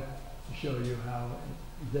 1905 to show you how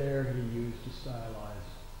there he used a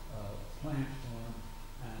stylized plant form,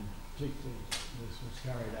 and particularly this was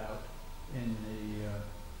carried out in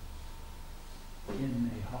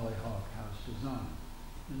the hollyhock house design.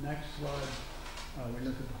 The next slide, we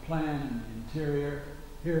look at the plan and the interior.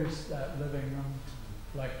 Here's that living room,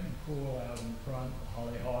 reflecting pool out in front, the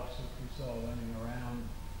hollyhocks that we saw running around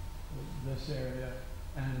this area.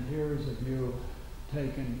 And here is a view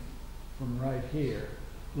taken from right here,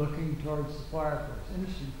 looking towards the fireplace.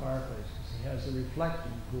 Interesting fireplace, because he has a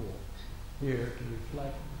reflecting pool here to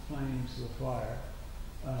reflect the flames of the fire.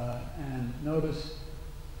 And notice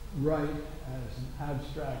Wright as an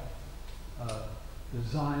abstract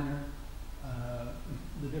designer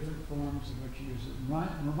the different forms in which he uses it.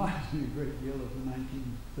 Reminds me a great deal of the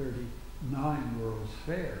 1939 World's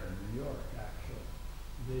Fair in New York, actually.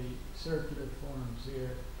 The circular forms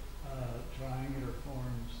here, triangular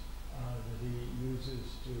forms that he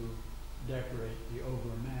uses to decorate the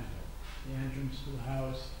over mantel. The entrance to the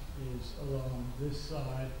house is along this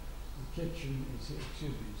side. The kitchen is,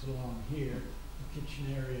 it's along here. The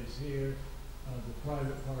kitchen area is here. The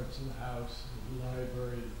private parts of the house, the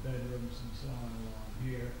library, the bedrooms, and so on along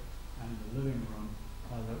here, and the living room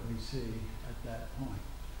that we see at that point.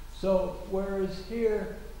 So whereas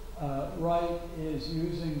here, Wright is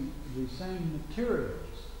using the same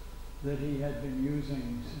materials that he had been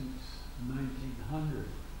using since 1900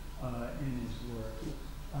 in his work,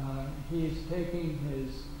 he's taking his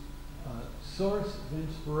source of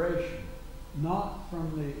inspiration not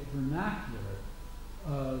from the vernacular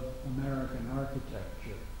of American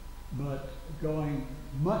architecture, but going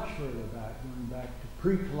much further back, going back to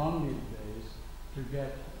pre-Columbian days to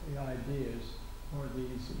get the ideas for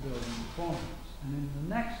these building forms. And in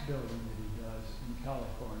the next building that he does in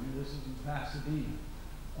California, this is in Pasadena,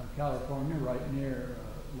 California, right near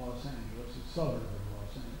Los Angeles, a suburb of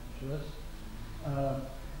Los Angeles,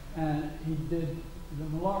 and he did the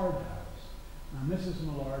Millard House. Now, Mrs.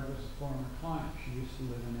 Millard was a former client. She used to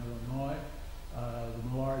live in Illinois. The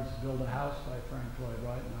Millards built a house by Frank Lloyd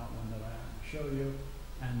Wright, not one that I have to show you.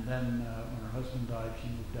 And then when her husband died, she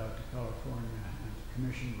moved out to California and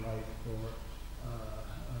commissioned Wright for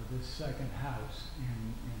this second house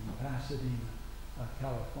in Pasadena,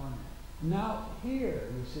 California. Now here,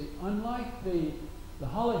 you see, unlike the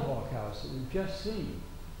Hollyhock house that we've just seen,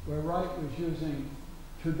 where Wright was using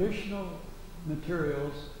traditional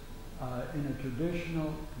materials in a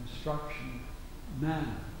traditional construction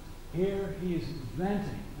manner, here he is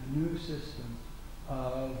inventing a new system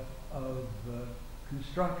of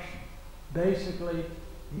construction. Basically,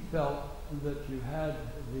 he felt that you had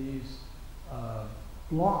these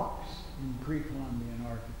blocks in pre-Columbian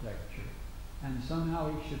architecture, and somehow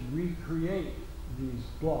he should recreate these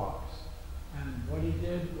blocks. And what he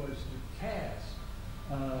did was to cast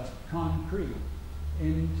concrete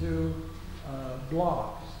into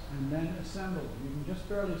blocks and then assemble them. You can just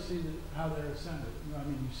barely see how they're assembled. I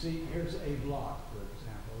mean, you see, here's a block, for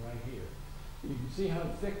example, right here. You can see how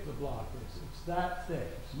thick the block is. It's that thick.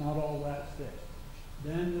 It's not all that thick.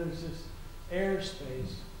 Then there's this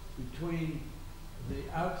airspace between the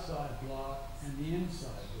outside block and the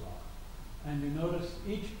inside block. And you notice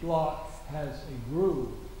each block has a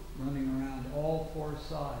groove running around all four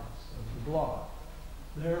sides of the block.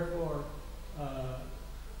 Therefore,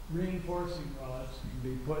 reinforcing rods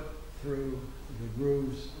can be put through the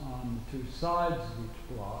grooves on the two sides of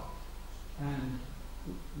each block and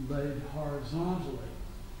laid horizontally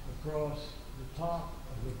across the top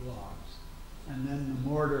of the blocks. And then the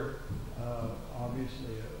mortar,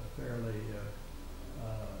 obviously a fairly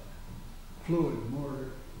fluid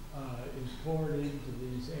mortar, is poured into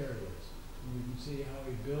these areas. And you can see how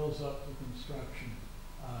he builds up the construction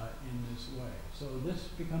in this way. So this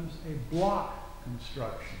becomes a block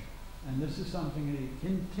construction. And this is something that he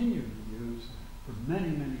continued to use for many,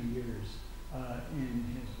 many years in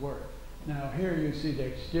his work. Now here you see the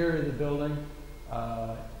exterior of the building.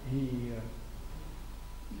 He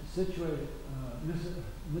situated,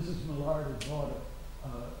 Mrs. Millard had bought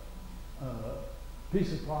a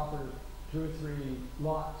piece of property 2 or 3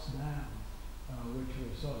 lots down, which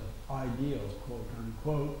was sort of ideal, quote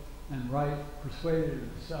unquote, and Wright persuaded her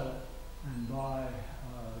to sell it and buy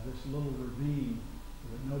this little ravine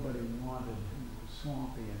that nobody wanted. It was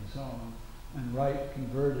swampy and so on, and Wright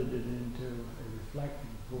converted it into a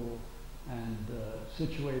reflecting pool and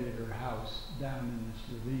situated her house down in this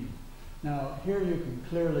ravine. Now here you can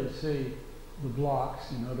clearly see the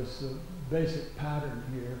blocks. You notice the basic pattern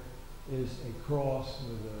here is a cross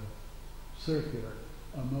with a circular,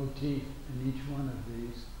 a motif in each one of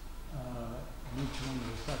these. In each one of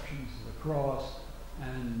the sections is a cross,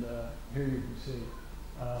 and here you can see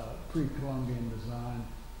pre-Columbian design.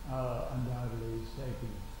 Undoubtedly he's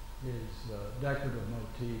taken his decorative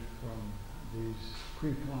motif from these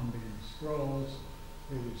pre-Columbian scrolls.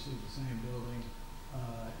 Here you see the same building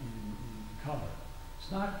in color.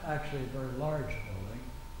 It's not actually a very large building.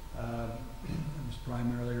 It was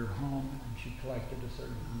primarily her home, and she collected a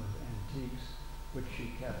certain number of antiques, which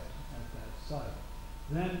she kept at that site.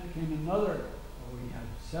 Then came another, we had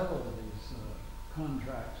several of these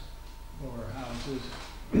contracts for houses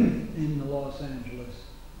in the Los Angeles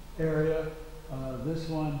area. This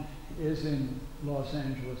one is in Los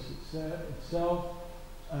Angeles itself,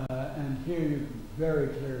 and here you can very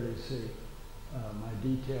clearly see my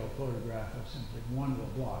detailed photograph of simply one of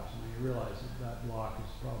the blocks. Now you realize that that block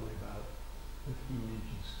is probably about 15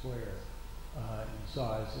 inches square in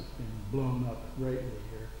size. It's been blown up greatly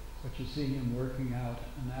here. But you see him working out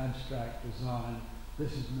an abstract design.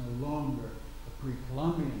 This is no longer a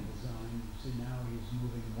pre-Columbian design. You see now he's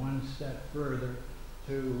moving one step further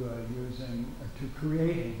to to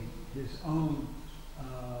creating his own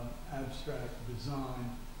abstract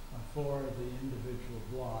design for the individual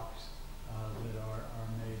blocks that are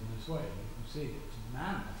made in this way. You can see it's a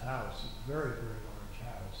mammoth house. It's a very, very large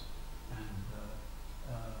house. And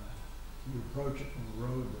you approach it from a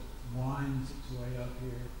road that winds its way up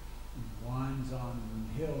here and winds on, and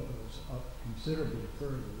the hill goes up considerably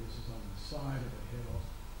further. This is on the side of the hill.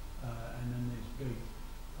 And then these big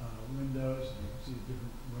windows, and you can see a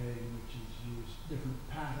different way in which he's used different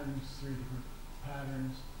patterns, 3 different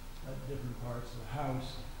patterns at different parts of the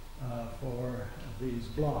house for these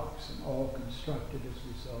blocks, and all constructed, as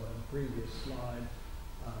we saw in the previous slide,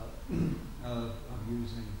 of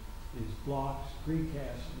using these blocks,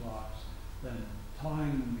 precast blocks, then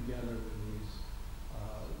tying them together with these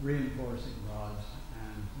reinforcing rods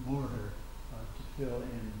and mortar to fill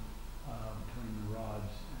in between the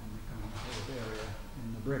rods and the concave area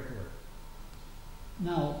in the brickwork.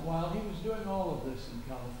 Now, while he was doing all of this in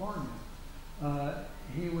California,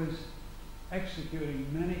 he was executing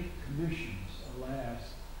many commissions, alas,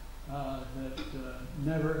 that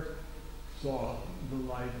never saw the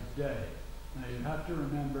light of day. Now, you have to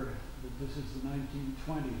remember that this is the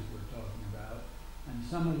 1920s we're talking about, and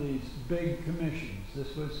some of these big commissions,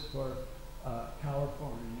 this was for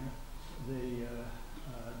California, the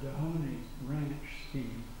Dahoney Ranch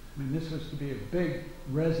scheme. I mean, this was to be a big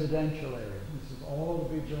residential area. This is all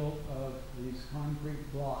to be built of these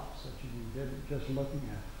concrete blocks that you did just looking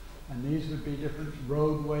at. And these would be different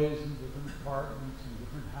roadways and different apartments and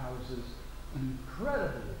different houses. An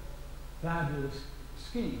incredibly fabulous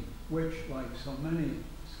scheme, which, like so many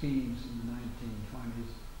schemes in the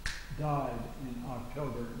 1920s, died in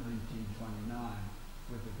October 1929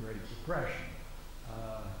 with the Great Depression.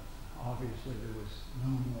 Obviously, there was no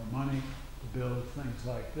more money to build things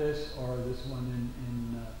like this, or this one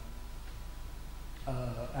in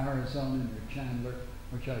Arizona near Chandler,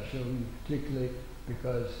 which I show you particularly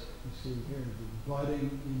because you see here the budding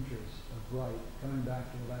interest of Wright. Coming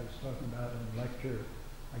back to what I was talking about in lecture,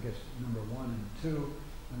 I guess, number 1 and 2,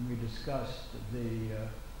 when we discussed the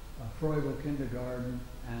Freugal kindergarten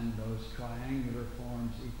and those triangular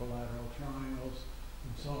forms, equilateral triangles,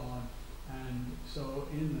 and so on. And so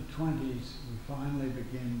in the 20s, we finally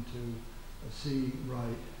begin to see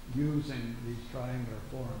Wright using these triangular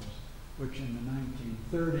forms, which in the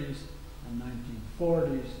 1930s and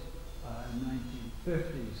 1940s and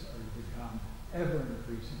 1950s are to become ever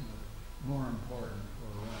increasingly more important for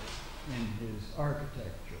Wright in his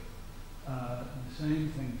architecture. The same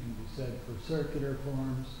thing can be said for circular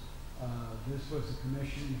forms. This was a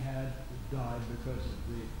commission he had that died because of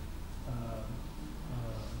the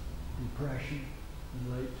Depression in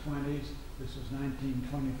the late 20s. This was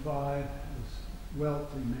 1925. This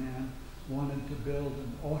wealthy man wanted to build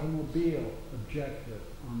an automobile objective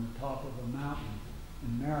on the top of a mountain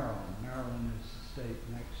in Maryland. Maryland is the state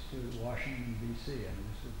next to Washington, D.C., and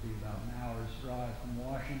this would be about an hour's drive from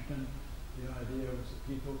Washington. The idea was that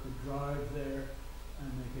people could drive there, and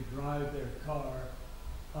they could drive their car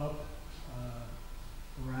up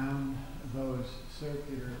around those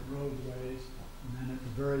circular roadways, and then at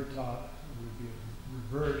the very top it would be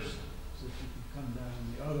reversed so that you could come down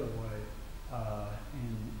the other way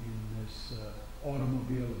in this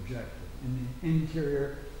automobile objective. In the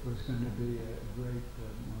interior was going to be a great,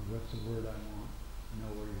 what's the word I want?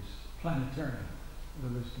 Planetarium. There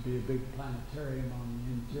was to be a big planetarium on the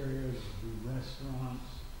interior. There would be restaurants,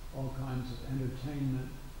 all kinds of entertainment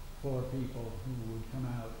for people who would come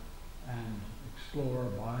out and explore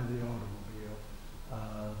by the automobile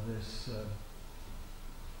this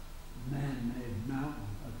man-made mountain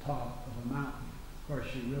atop of a mountain. Of course,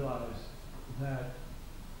 you realize that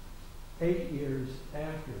 8 years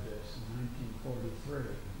after this, in 1943,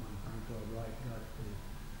 when Frank Lloyd Wright got the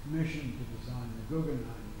commission to design the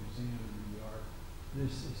Guggenheim Museum in New York,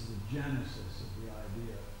 this is the genesis of the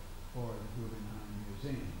idea for the Guggenheim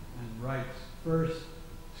Museum. And Wright's first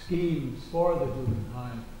schemes for the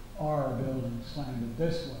Guggenheim are a building slanted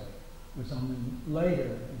this way. It was only later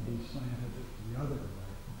that he slanted it the other way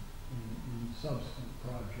in subsequent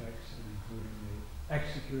projects, including the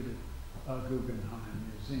executed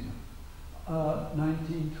Guggenheim Museum.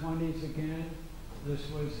 1920s again, this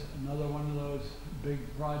was another one of those big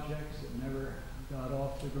projects that never got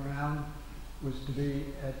off the ground, was to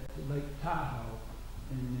be at Lake Tahoe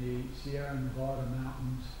in the Sierra Nevada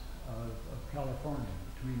mountains of California,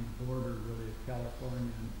 between the border really of California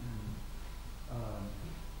and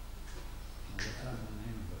what's the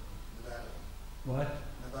name of it? Nevada. What?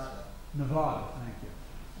 Nevada. Nevada, thank you.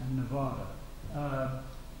 And Nevada.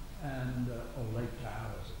 Lake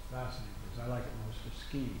Tahoe is fascinating because I like it most for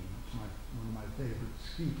skiing. It's one of my favorite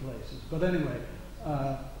ski places. But anyway,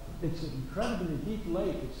 it's an incredibly deep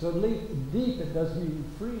lake. It's so deep it doesn't even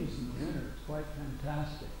freeze in the winter. It's quite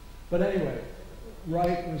fantastic. But anyway,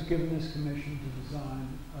 Wright was given this commission to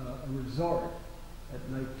design a resort at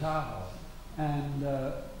Lake Tahoe. And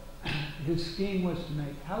his scheme was to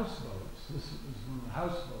make houseboats. This was one of the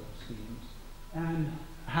houseboat schemes. And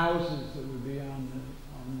houses that would be on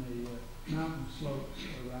the mountain slopes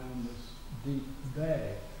around this deep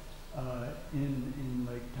bay in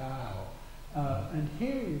Lake Tahoe. And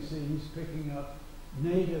here you see he's picking up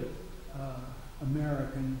Native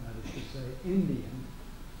American, that is to say Indian,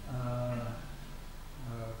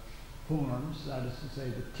 forms, that is to say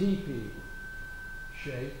the teepee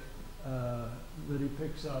shape that he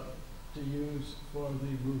picks up to use for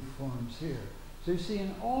the roof forms here. So you see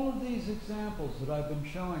in all of these examples that I've been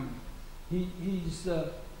showing, he's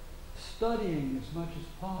studying as much as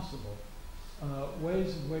possible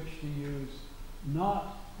ways in which to use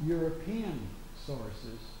not European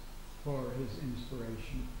sources for his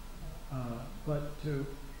inspiration, but to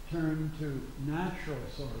turn to natural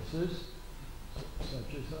sources,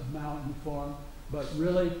 such as a mountain form, but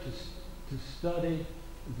really to study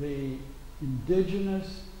the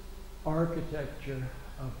indigenous architecture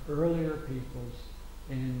of earlier peoples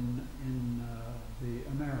in the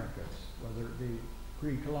Americas, whether it be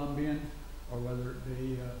pre-Columbian or whether it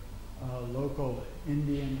be local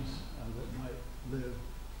Indians that might live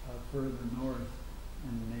further north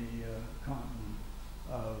in the continent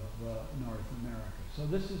of North America. So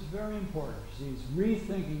this is very important. He's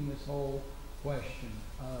rethinking this whole question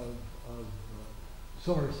of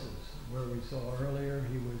sources. Where we saw earlier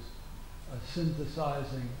he was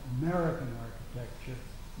synthesizing American architecture.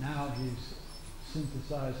 Now he's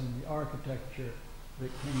synthesizing the architecture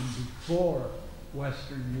that came before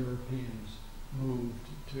Western Europeans moved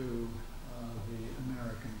to the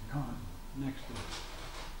American continent. Next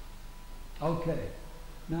one. Okay.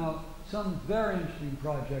 Now, some very interesting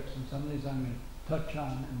projects, and some of these I'm going to touch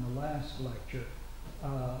on in the last lecture,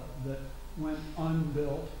 that went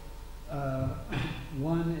unbuilt.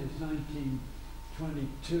 One is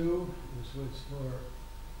 1922.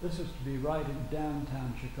 This was to be right in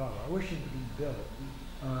downtown Chicago. I wish it had been built.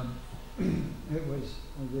 It was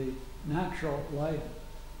the Natural Life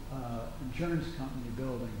Insurance Company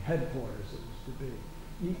building, headquarters it was to be.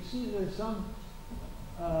 You see there's some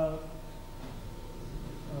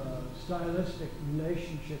stylistic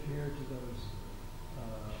relationship here to those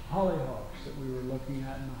hollyhocks that we were looking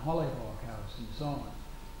at in the Hollyhock House and so on.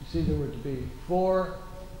 You see there were to be 4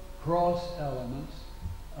 cross elements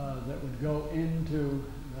that would go into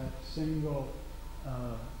that single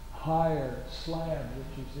higher slab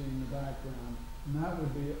that you see in the background, and that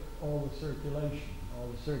would be all the circulation. All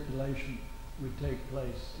the circulation would take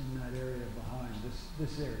place in that area behind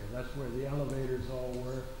this area. That's where the elevators all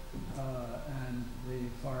were, and the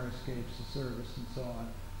fire escapes, the service, and so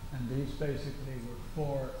on. And these basically were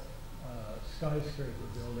 4 skyscraper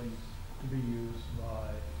buildings to be used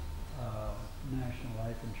by National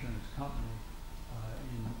Life Insurance Company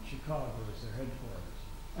in Chicago as their headquarters.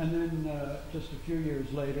 And then just a few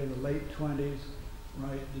years later, the late 20s,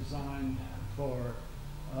 Wright designed for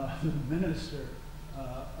the minister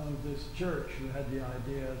of this church, who had the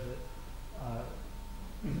idea that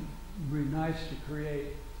it would be nice to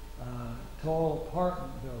create tall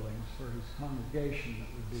apartment buildings for his congregation that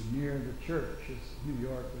would be near the church as New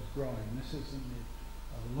York was growing. This is in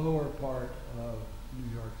the lower part of New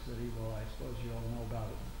York City. Well, I suppose you all know about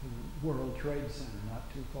it, the World Trade Center, not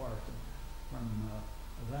too far from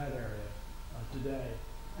that area today.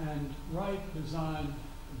 And Wright designed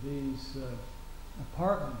these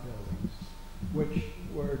apartment buildings, which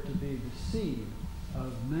were to be the seed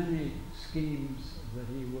of many schemes that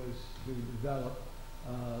he was to develop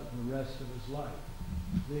the rest of his life.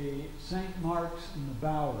 The St. Mark's and the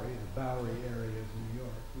Bowery area of New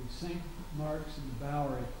York, the St. Mark's and the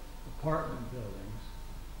Bowery apartment buildings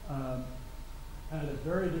had a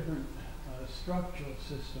very different structural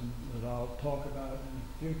system that I'll talk about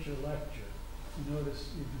in a future lecture. You notice,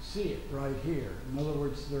 you can see it right here. In other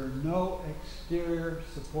words, there are no exterior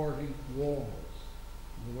supporting walls.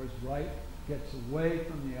 In other words, Wright gets away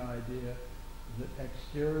from the idea that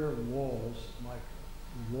exterior walls, like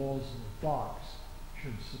the walls of a box,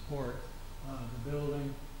 should support the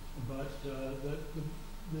building, but the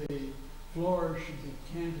floor should be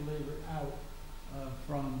cantilevered out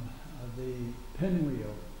from the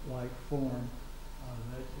pinwheel-like form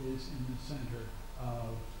that is in the center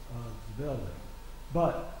of the building.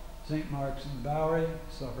 But St. Mark's in the Bowery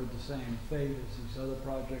suffered the same fate as these other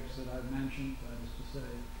projects that I've mentioned. That is to say,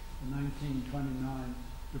 the 1929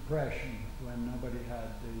 Depression, when nobody had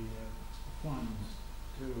the funds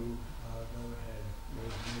to go ahead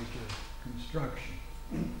with major construction.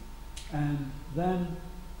 And then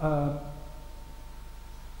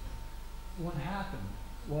what happened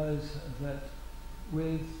was that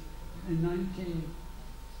in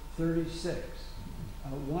 1936,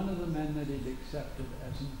 one of the men that he'd accepted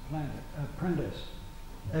as an apprentice,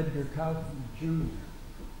 Edgar Kaufman Jr.,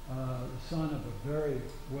 the son of a very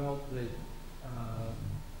wealthy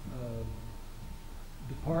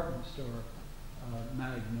department store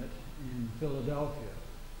magnate in Philadelphia,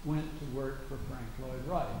 went to work for Frank Lloyd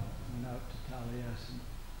Wright, went out to Taliesin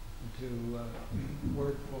to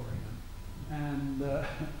work for him. And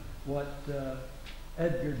what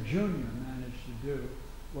Edgar Jr. managed to do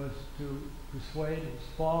was to persuade his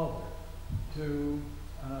father to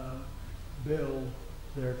build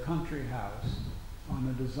their country house on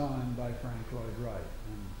a design by Frank Lloyd Wright.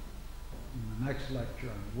 And in the next lecture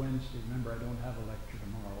on Wednesday, remember I don't have a lecture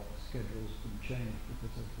tomorrow, the schedule's been changed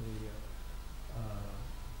because of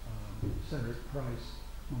the Cedric Price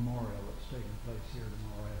Memorial that's taking place here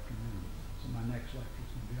tomorrow afternoon. So my next lecture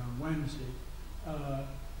is going to be on Wednesday.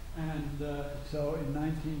 So in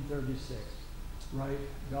 1936, Wright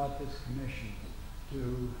got this commission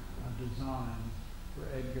to design for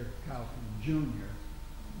Edgar Kaufman Jr.,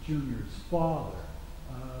 Jr.'s father,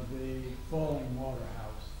 the Falling Water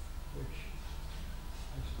House, which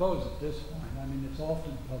I suppose at this point, I mean, it's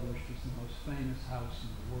often published as the most famous house in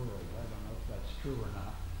the world. I don't know if that's true or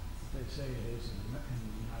not. They say it is in the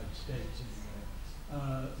United States anyway.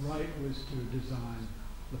 Wright was to design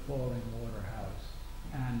the Falling Water House,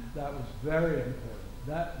 and that was very important.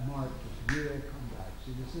 That marked his real comeback.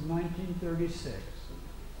 See, this is 1936.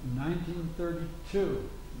 In 1932,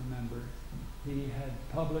 remember, he had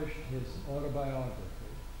published his autobiography.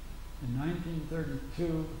 In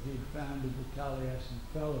 1932, he founded the Taliesin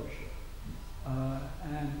Fellowship.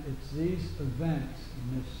 And it's these events in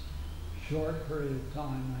this short period of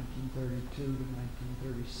time, 1932 to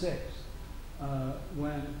 1936,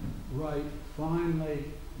 when Wright finally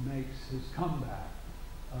makes his comeback.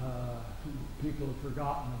 People have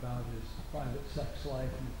forgotten about his private sex life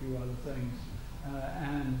and a few other things,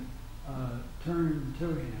 and turn to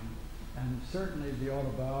him. And certainly the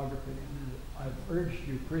autobiography, and I've urged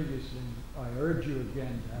you previously, I urge you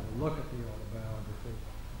again to have a look at the autobiography,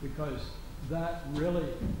 because that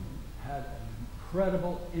really had an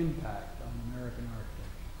incredible impact on American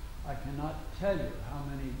architecture. I cannot tell you how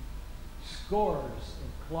many scores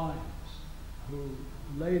of clients who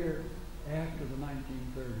later, after the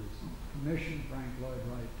 1930s, commissioned Frank Lloyd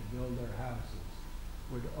Wright to build their houses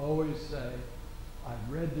would always say,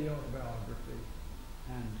 I've read the autobiography,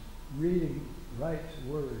 and reading Wright's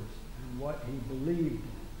words and what he believed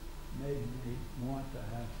in made me want to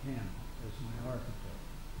have him as my architect.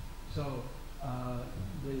 So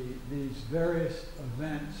these various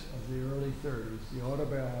events of the early 30s, the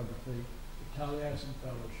autobiography, the Taliesin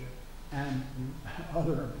Fellowship, and the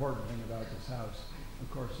other important thing about this house, of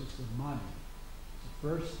course, is the money. It's the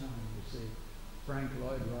first time, you see, Frank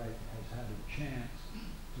Lloyd Wright has had a chance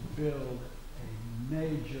to build a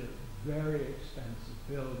major, very expensive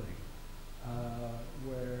building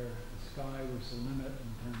where the sky was the limit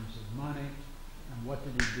in terms of money. And what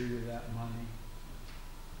did he do with that money?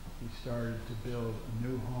 He started to build a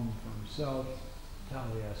new home for himself,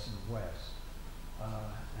 Taliesin West.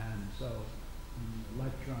 And so in the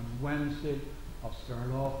lecture on Wednesday, I'll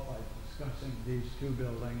start off by discussing these two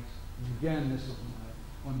buildings. And again, this is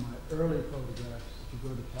one of my early photographs. If you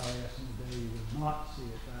go to Taliesin today, you will not see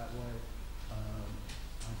it that way. I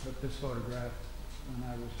took this photograph when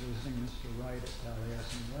I was visiting Mr. Wright at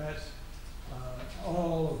Taliesin West.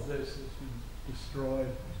 All of this has been destroyed,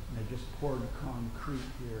 and they just poured concrete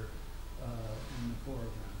here in the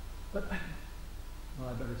foreground. But, well,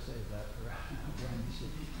 I better save that for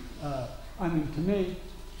Wednesday. I mean, to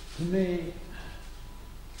me,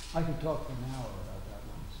 I could talk for an hour about that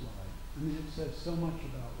one slide. I mean, it says so much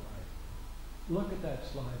about Wright. Look at that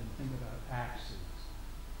slide and think about axes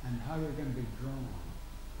and how you're going to be drawn,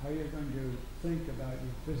 how you're going to think about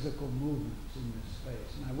your physical movements in this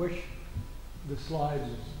space. And I wish the slide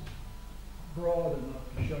was broad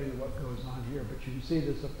enough to show you what goes on here, but you can see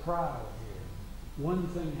there's a prow here. One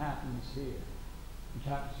thing happens here, which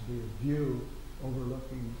happens to be a view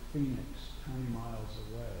overlooking Phoenix, 20 miles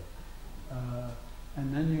away.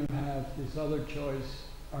 And then you have this other choice,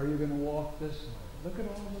 are you going to walk this way? Look at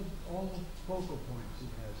all the focal points he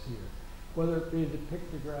has here. Whether it be the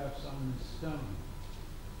pictographs on the stone,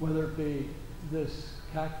 whether it be this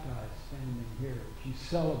cacti standing here, which he's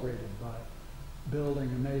celebrated by building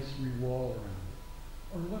a masonry wall around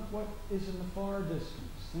it. Or look what is in the far distance.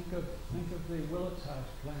 Think of the Willits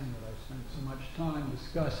House plan that I spent so much time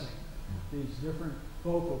discussing, these different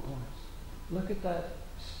focal points. Look at that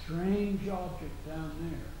strange object down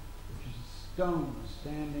there, which is a stone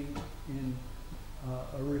standing in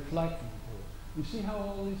a reflecting pool. You see how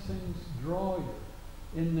all these things draw you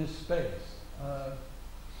in this space.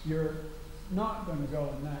 You're not going to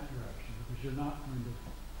go in that direction because you're not going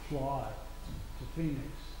to fly to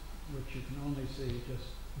Phoenix, which you can only see just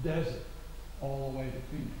desert all the way to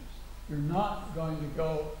Phoenix. You're not going to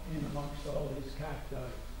go in amongst all these cacti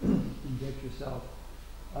and get yourself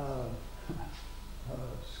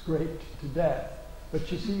scraped to death.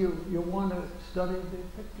 But you see, you want to study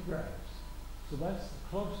the pictographs. So that's the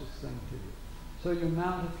closest thing to you. So you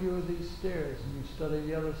mount a few of these stairs and you study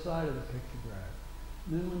the other side of the pictograph.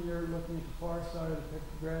 And then when you're looking at the far side of the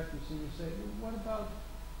pictograph, you say, well, what about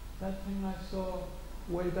that thing I saw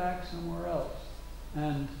way back somewhere else?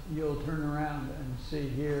 And you'll turn around and see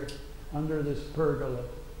here under this pergola,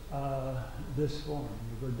 this form.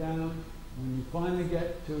 You go down, when you finally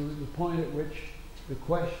get to the point at which the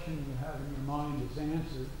question you have in your mind is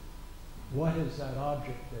answered, what is that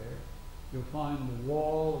object there? You'll find the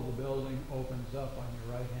wall of the building opens up on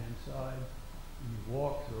your right-hand side, and you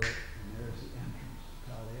walk through it, and there's the entrance to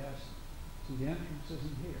Taliesin. See, the entrance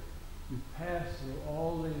isn't here. You pass through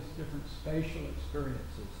all these different spatial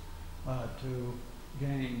experiences to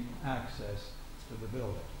gain access to the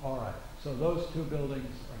building. All right, so those two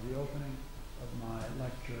buildings are the opening of my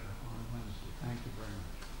lecture on Wednesday. Thank you very much.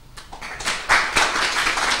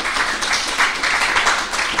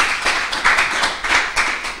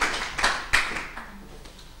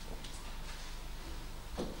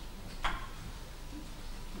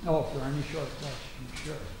 Oh, if there are any short questions,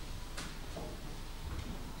 sure.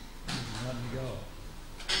 Let me go.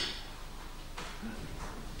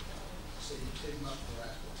 So you take them up for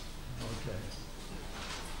that one. Okay.